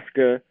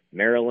Nebraska,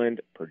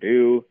 Maryland,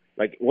 Purdue,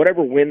 like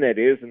whatever win that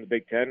is in the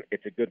Big Ten,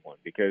 it's a good one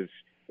because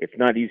it's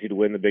not easy to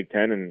win the Big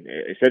Ten. And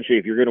essentially,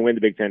 if you're going to win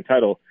the Big Ten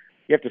title,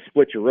 you have to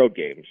split your road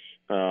games.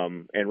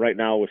 And right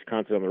now,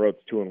 Wisconsin on the road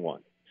is 2-1.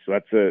 So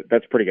that's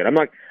pretty good.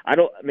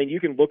 You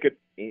can look at,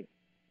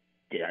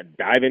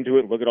 dive into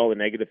it and look at all the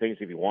negative things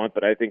if you want,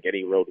 but I think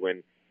any road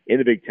win in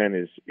the Big Ten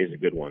is a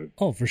good one.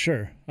 Oh, for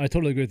sure. I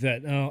totally agree with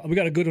that. We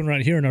got a good one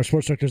right here in our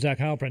sports director, Zach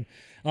Halpern.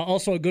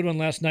 Also a good one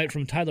last night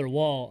from Tyler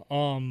Wall.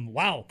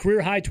 Wow,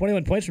 career high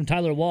 21 points from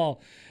Tyler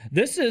Wall.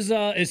 This is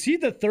he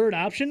the third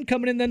option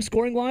coming in then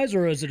scoring-wise,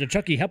 or is it a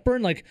Chucky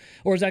Hepburn?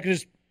 Or is that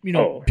just,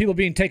 people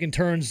being taking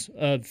turns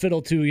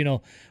fiddle to,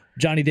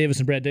 Johnny Davis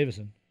and Brad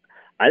Davison?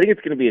 I think it's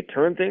going to be a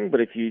turn thing,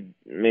 but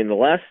the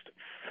last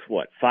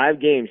 5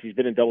 games he's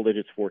been in double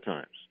digits 4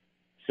 times.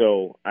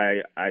 So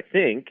I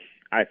think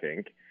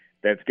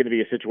that's going to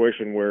be a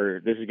situation where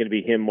this is going to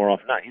be him more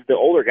often. Not he's the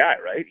older guy,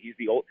 right? He's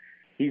the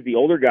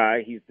older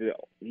guy. He's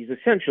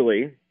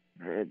essentially,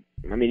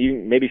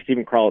 maybe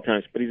Stephen Crowell at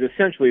times, but he's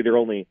essentially their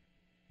only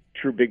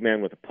true big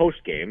man with a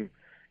post game,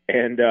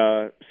 and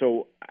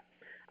so.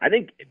 I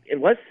think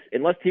unless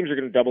teams are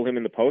going to double him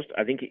in the post,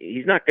 I think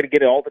he's not going to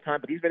get it all the time,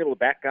 but he's been able to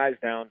back guys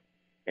down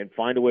and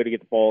find a way to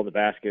get the ball in the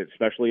basket,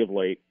 especially of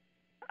late.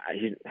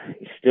 He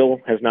still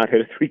has not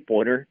hit a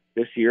three-pointer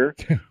this year,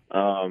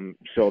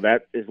 so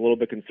that is a little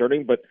bit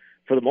concerning. But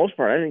for the most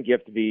part, I think you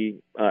have to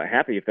be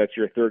happy if that's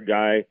your third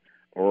guy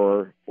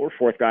or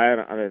fourth guy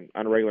on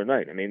a regular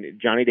night.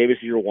 Johnny Davis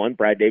is your 1,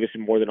 Brad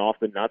Davison more than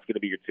often not going to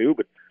be your 2,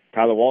 but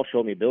Tyler Wall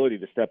showing the ability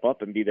to step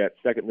up and be that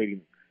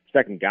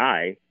second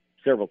guy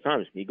several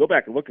times. When you go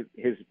back and look at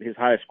his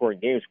highest scoring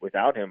games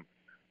without him,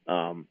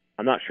 I'm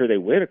not sure they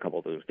win a couple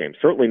of those games.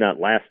 Certainly not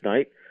last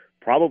night.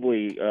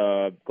 Probably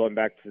going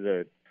back to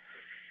the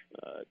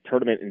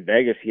tournament in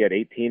Vegas, he had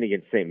 18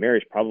 against St.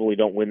 Mary's. Probably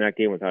don't win that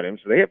game without him.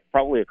 So they have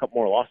probably a couple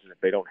more losses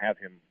if they don't have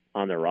him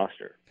on their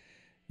roster.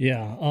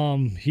 Yeah,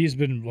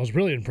 was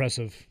really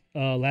impressive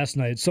last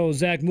night. So,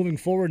 Zach, moving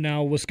forward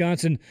now,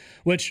 Wisconsin,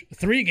 which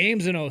 3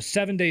 games in a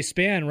 7-day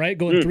span, right?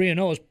 Going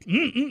 3-0 is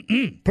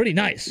pretty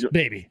nice,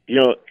 baby.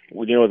 Probably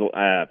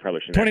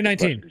shouldn't.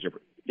 2019. Because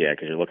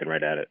you're looking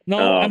right at it.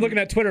 No, I'm looking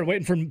at Twitter,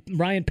 waiting for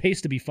Ryan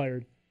Pace to be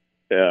fired.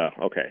 Yeah,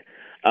 okay.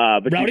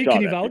 But Rowdy,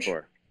 can you vouch?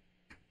 Before.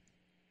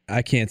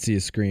 I can't see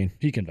a screen.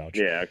 He can vouch.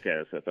 Yeah, okay,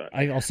 that's what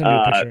I thought. I'll send you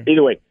a picture.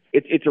 Either way,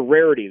 it's a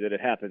rarity that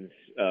it happens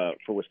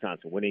for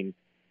Wisconsin, winning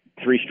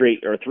 3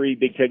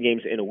 Big Ten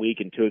games in a week,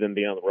 and 2 of them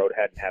being on the road.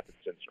 Hadn't happened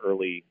since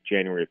late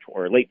January of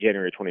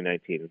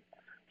 2019.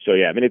 So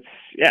it's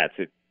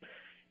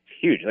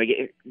huge. I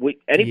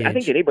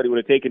think anybody would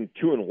have taken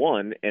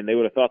 2-1, and they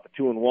would have thought the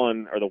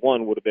 2-1 or the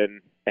 1 would have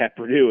been at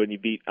Purdue, and you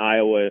beat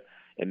Iowa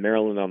and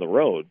Maryland on the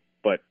road.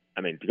 But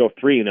to go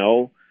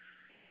 3-0,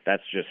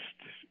 that's just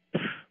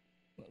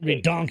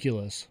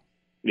redonkulous.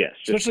 Yes,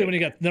 especially when you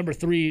got number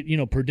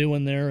 3, Purdue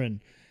in there, and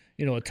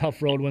a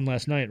tough road win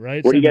last night,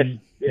 right? Where do you guys?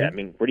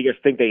 Where do you guys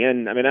think they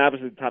end?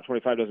 Obviously the top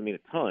 25 doesn't mean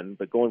a ton,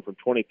 but going from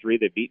 23,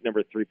 they beat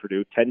number 3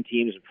 Purdue. 10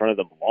 teams in front of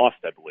them lost,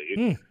 I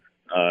believe.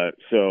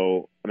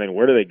 So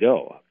where do they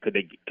go? Could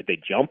they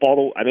jump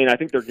all the? I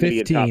think they're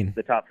going to be in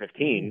the top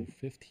 15.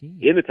 15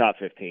 in the top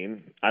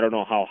 15. I don't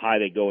know how high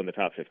they go in the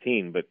top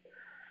 15, but.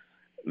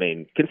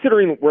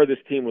 Considering where this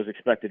team was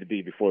expected to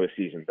be before the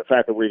season, the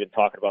fact that we're even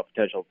talking about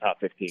potential top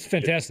 15 is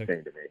fantastic. To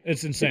me.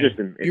 It's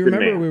insane. You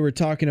remember we were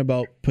talking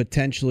about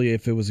potentially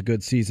if it was a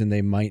good season,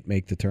 they might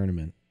make the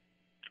tournament.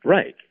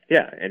 Right.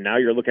 Yeah. And now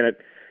you're looking at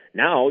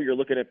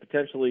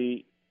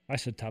potentially. I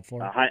said top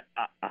 4. A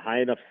high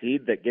enough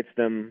seed that gets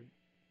them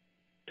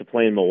to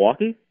play in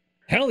Milwaukee.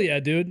 Hell yeah,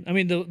 dude!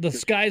 The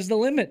sky's the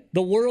limit.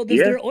 The world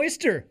is their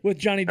oyster with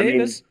Johnny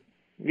Davis.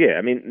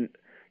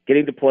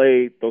 Getting to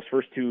play those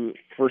first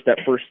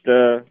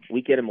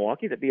weekend in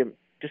Milwaukee, they'd be amazing.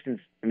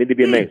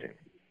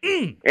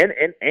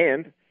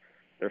 and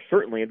they're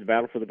certainly in the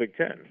battle for the Big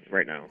Ten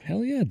right now.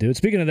 Hell yeah, dude.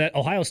 Speaking of that,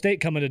 Ohio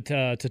State coming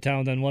to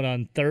town then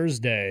on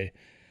Thursday?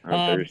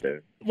 Thursday.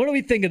 What do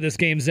we think of this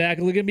game, Zach?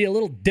 It's going to be a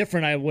little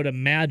different, I would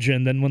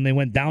imagine, than when they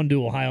went down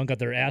to Ohio and got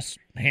their ass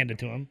handed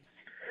to them.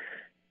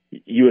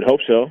 You would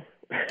hope so.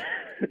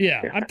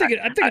 Yeah, I'm thinking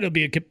it'll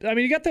be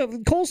you got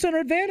the Kohl Center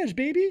advantage,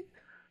 baby.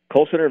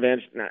 Kohl Center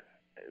advantage.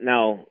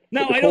 Now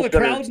I know the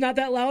crowd's not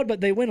that loud,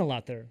 but they win a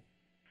lot there.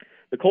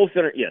 The Kohl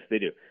Center, yes, they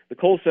do. The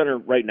Kohl Center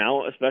right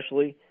now,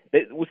 especially,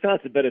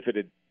 Wisconsin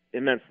benefited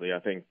immensely, I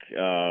think,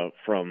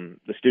 from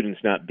the students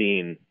not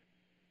being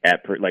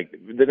at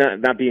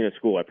not being at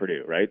school at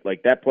Purdue, right?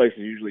 Like that place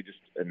is usually just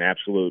an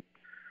absolute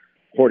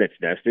hornet's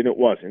nest, and it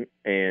wasn't.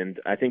 And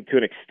I think to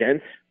an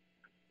extent,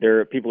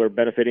 people are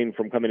benefiting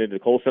from coming into the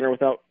Kohl Center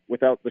without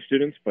the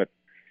students, but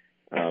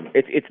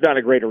it's not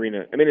a great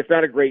arena. I mean, it's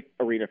not a great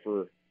arena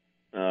for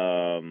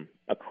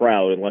a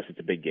crowd unless it's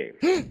a big game.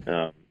 That's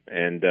not.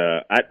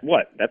 I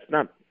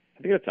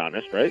think that's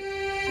honest, right?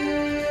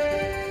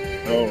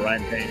 Oh,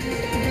 Ryan Payne.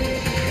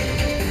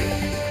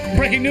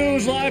 Breaking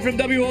news live from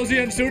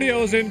WOZN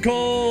Studios in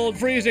cold,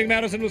 freezing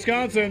Madison,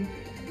 Wisconsin.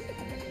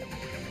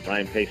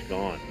 Ryan Pace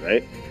gone,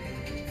 right?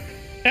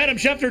 Adam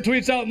Schefter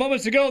tweets out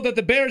moments ago that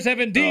the Bears have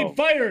indeed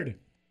fired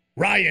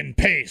Ryan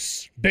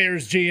Pace,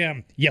 Bears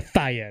GM. You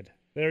fired.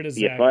 There it is.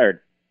 You fired.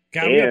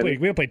 God, we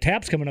gotta play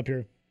Taps coming up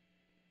here.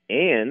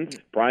 And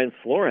Brian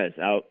Flores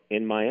out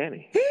in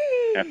Miami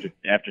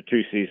after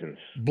 2 seasons.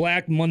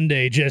 Black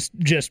Monday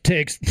just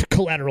takes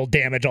collateral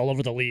damage all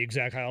over the league,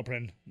 Zach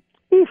Heilprin.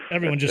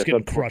 Everyone's just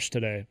getting crushed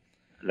today.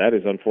 That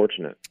is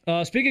unfortunate.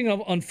 Speaking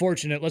of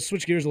unfortunate, let's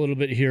switch gears a little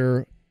bit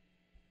here.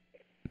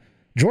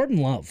 Jordan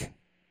Love.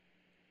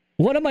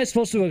 What am I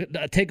supposed to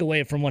take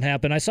away from what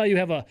happened? I saw you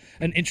have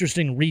an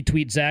interesting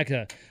retweet, Zach.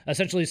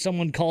 Essentially,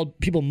 someone called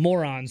people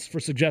morons for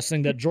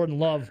suggesting that Jordan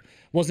Love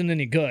wasn't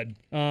any good.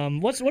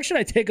 What should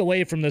I take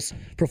away from this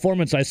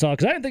performance I saw?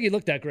 Because I didn't think he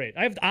looked that great.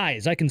 I have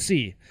eyes. I can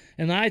see.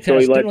 And the eye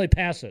test didn't really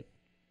pass it.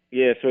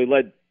 Yeah, so he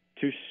led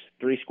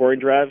 3 scoring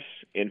drives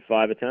in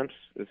 5 attempts,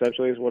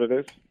 essentially, is what it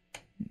is.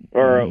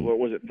 Or what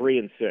was it, 3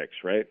 and 6,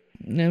 right?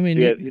 I mean,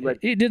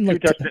 he didn't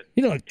look terrible.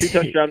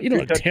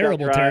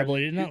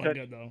 He did not look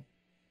good, though.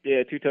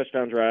 Yeah, 2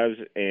 touchdown drives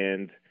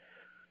and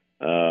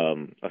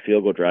a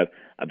field goal drive.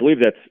 I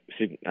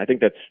think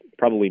that's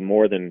probably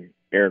more than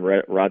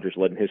Aaron Rodgers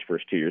led in his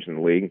first 2 years in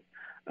the league.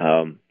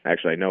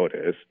 Actually, I know it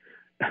is.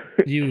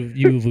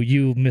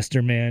 you,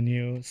 Mr. Man,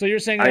 you. So you're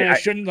saying that I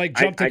shouldn't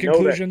jump to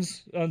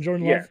conclusions on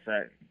Jordan Love?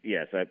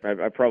 Yes, I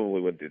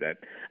probably would do that.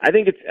 I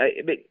think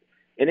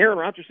an Aaron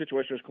Rodgers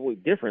situation was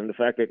completely different. The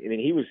fact that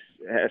he was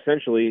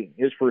essentially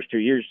his first 2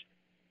 years,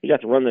 he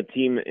got to run the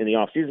team in the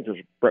offseason because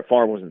Brett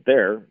Favre wasn't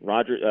there.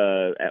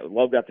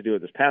 Love got to do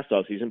it this past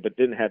offseason, but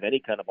didn't have any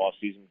kind of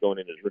offseason going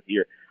into his rookie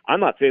year. I'm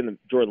not saying that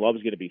Jordan Love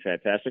is going to be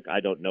fantastic. I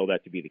don't know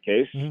that to be the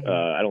case. Mm-hmm.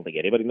 I don't think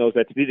anybody knows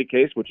that to be the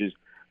case, which is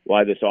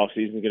why this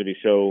offseason is going to be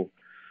so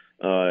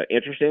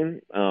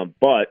interesting.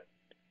 But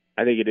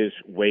I think it is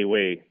way,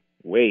 way,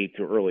 way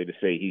too early to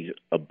say he's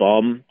a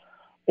bum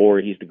or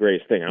he's the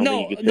greatest thing.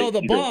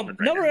 The bum.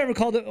 Never ever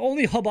called it.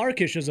 Only Hub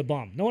Arkish is a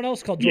bum. No one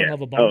else called Jordan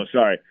Love a bum. Oh,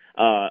 sorry.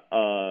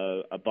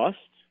 A bust?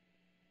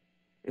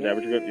 Is that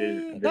what you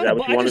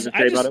wanted to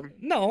say about him?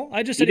 No,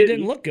 I just said he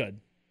didn't look good.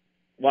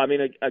 Well, I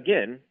mean,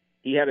 again,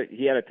 he had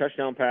a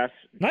touchdown pass.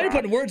 Now you're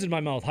putting words in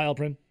my mouth,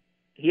 Heilprin.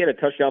 He had a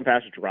touchdown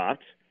pass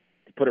dropped.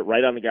 He put it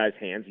right on the guy's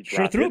hands. He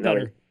sure threw it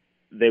better.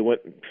 They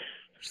went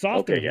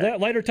softer,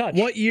 lighter touch.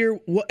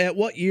 At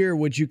what year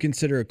would you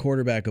consider a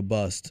quarterback a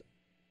bust?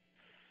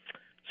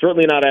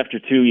 Certainly not after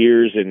 2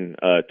 years and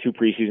 2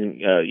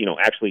 preseason.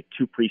 Actually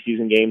 2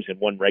 preseason games and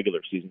 1 regular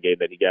season game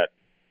that he got.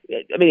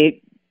 I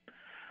mean,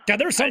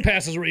 there were some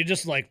passes where you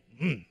just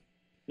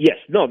Yes,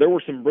 no, there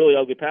were some really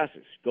ugly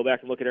passes. Go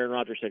back and look at Aaron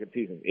Rodgers' second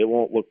season. It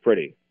won't look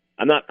pretty.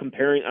 I'm not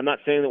saying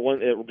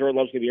that Jordan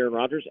Love's going to be Aaron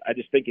Rodgers. I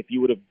just think if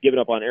you would have given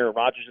up on Aaron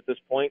Rodgers at this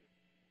point,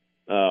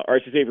 or I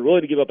should say, if you're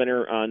willing to give up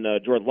on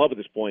Jordan Love at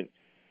this point,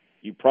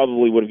 you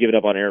probably would have given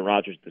up on Aaron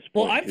Rodgers at this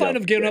point. Well, I'm fine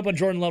with giving up on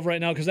Jordan Love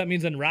right now because that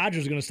means then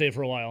Rodgers is going to stay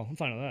for a while. I'm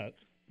fine with that.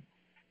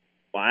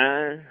 Well,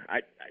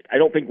 I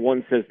don't think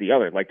one says the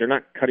other. They're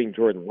not cutting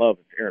Jordan Love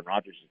if Aaron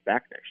Rodgers is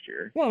back next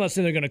year. Well, I'm not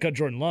saying they're going to cut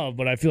Jordan Love,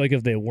 but I feel like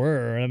if they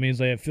were, that means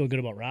they feel good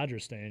about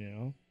Rodgers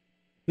staying,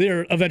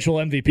 They're eventual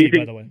MVP,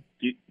 by the way.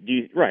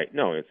 Right.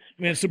 No, it's...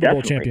 Super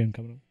Bowl champion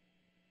coming up.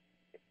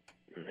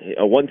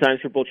 A 1-time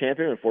Super Bowl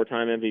champion and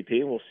 4-time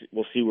MVP.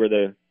 We'll see where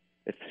the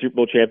Super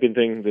Bowl champion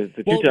thing, the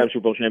 2-time Super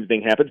Bowl champion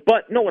thing happens.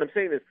 But no, what I'm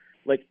saying is,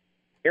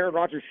 Aaron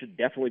Rodgers should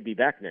definitely be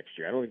back next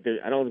year. I don't think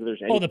there's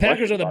any. The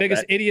Packers are the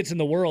biggest idiots in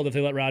the world if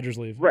they let Rodgers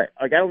leave. Right.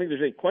 I don't think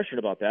there's any question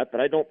about that. But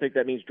I don't think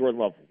that means Jordan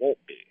Love won't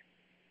be.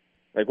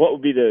 What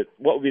would be the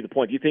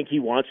point? Do you think he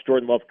wants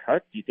Jordan Love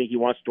cut? Do you think he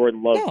wants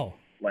Jordan Love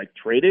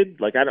traded?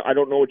 I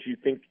don't know what you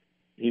think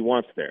he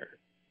wants there.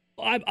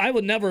 I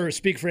would never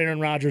speak for Aaron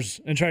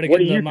Rodgers and try to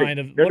get in the mind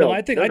of.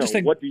 I just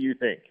think. What do you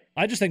think?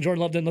 I just think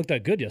Jordan Love didn't look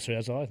that good yesterday.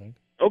 That's all I think.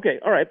 Okay,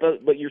 all right,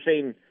 but you're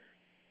saying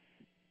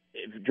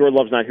if Jordan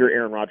Love's not here,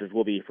 Aaron Rodgers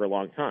will be for a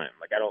long time.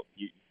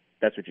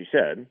 That's what you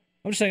said.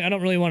 I'm just saying I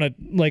don't really want to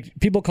like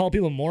people call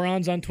people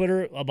morons on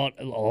Twitter about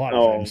a lot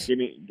of things.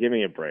 Give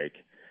me a break.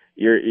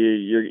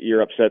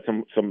 You're upset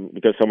some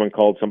because someone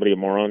called somebody a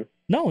moron?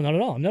 No, not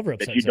at all. I'm never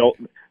upset.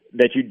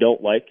 That you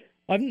don't like?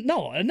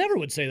 No, I never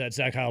would say that,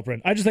 Zach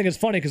Heilprin. I just think it's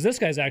funny because this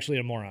guy's actually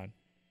a moron.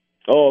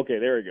 Oh, okay.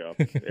 There we go.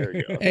 There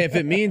we go. Hey, if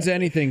it means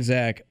anything,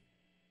 Zach,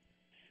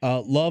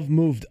 Love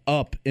moved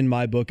up in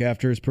my book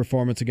after his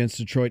performance against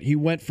Detroit. He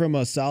went from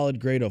a solid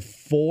grade of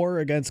 4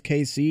 against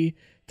KC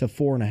to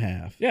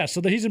 4.5. Yeah, so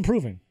that he's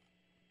improving.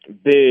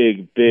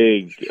 Big,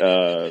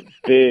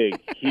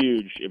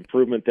 huge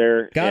improvement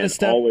there. Got to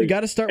start with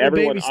baby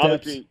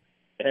steps.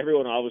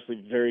 Everyone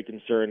obviously very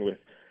concerned with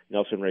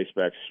Nelson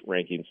Raceback's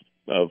rankings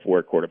of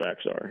where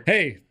quarterbacks are.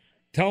 Hey,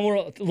 tell him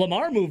where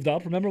Lamar moved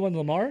up. Remember when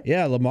Lamar?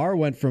 Yeah, Lamar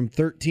went from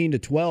 13 to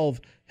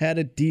 12, had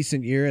a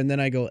decent year, and then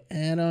I go,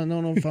 I don't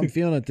know if I'm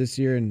feeling it this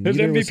year. And his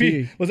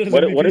MVP was it his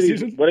what MVP are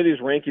season? What are these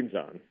rankings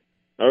on?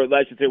 Or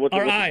I should say, what's the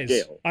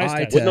scale?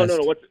 Eye test.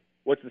 No.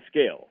 What's the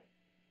scale?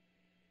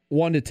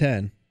 1 to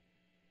 10.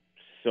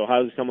 So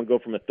how does someone go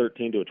from a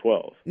 13 to a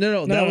 12?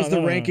 No, that was the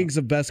rankings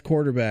of best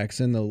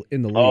quarterbacks in the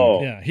league.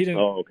 Oh, yeah, he didn't.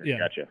 Oh, okay, yeah.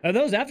 Gotcha.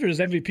 That was after his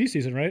MVP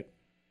season, right?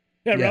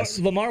 Yeah, yes.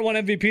 Lamar won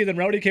MVP, then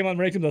Rowdy came on and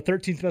ranked him the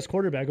 13th best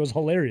quarterback. It was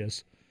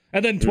hilarious.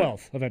 And then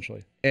 12th,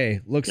 eventually. Hey,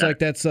 looks like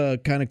that's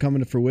kind of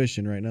coming to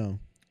fruition right now.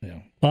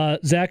 Yeah.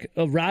 Zach,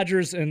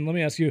 Rodgers, and let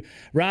me ask you,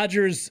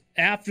 Rodgers,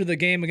 after the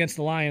game against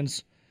the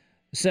Lions,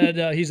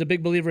 said he's a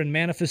big believer in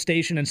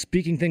manifestation and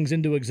speaking things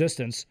into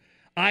existence.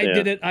 I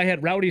did it. I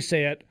had Rowdy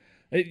say it.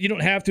 You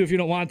don't have to if you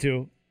don't want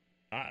to.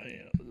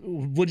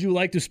 Would you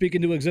like to speak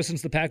into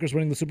existence the Packers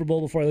winning the Super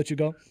Bowl before I let you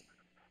go?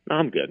 No,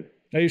 I'm good.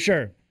 Are you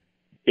sure?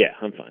 Yeah,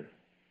 I'm fine.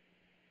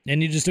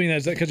 And you're just doing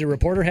that because your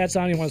reporter hat's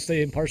on? You want to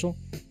stay impartial?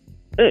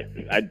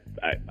 I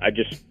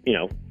just,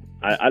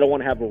 I don't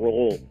want to have a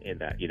role in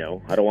that.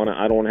 I don't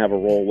want to have a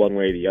role one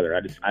way or the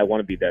other. I want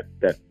to be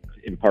that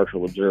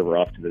impartial observer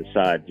off to the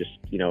side, just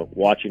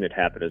watching it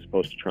happen as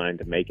opposed to trying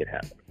to make it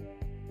happen.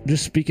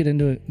 Just speak it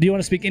into it. Do you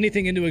want to speak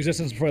anything into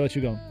existence before I let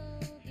you go?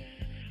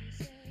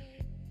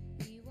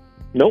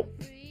 Nope.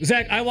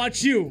 Zach, I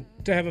want you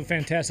to have a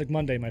fantastic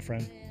Monday, my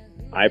friend.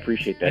 I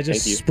appreciate that. I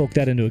just Thank you. spoke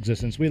that into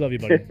existence. We love you,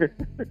 buddy.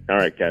 All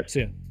right, guys.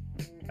 See ya.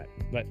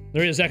 Bye.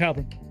 There he is, Zach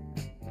Heilprin.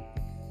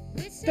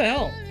 What the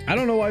hell? I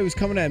don't know why he was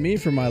coming at me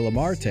for my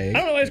Lamar take. I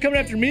don't know why he's coming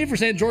after me for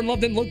saying Jordan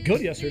Love didn't look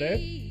good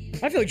yesterday.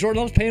 I feel like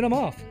Jordan Love's paying him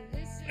off.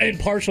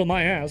 Impartial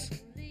my ass.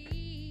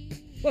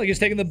 Look, he's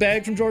taking the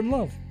bag from Jordan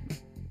Love.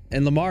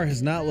 And Lamar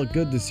has not looked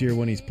good this year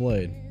when he's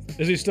played.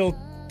 Is he still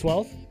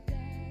 12th?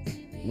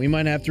 We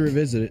might have to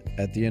revisit it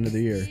at the end of the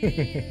year.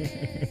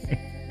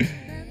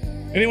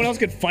 Anyone else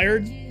get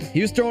fired? He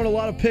was throwing a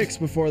lot of picks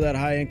before that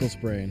high ankle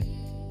sprain.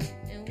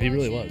 He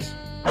really was.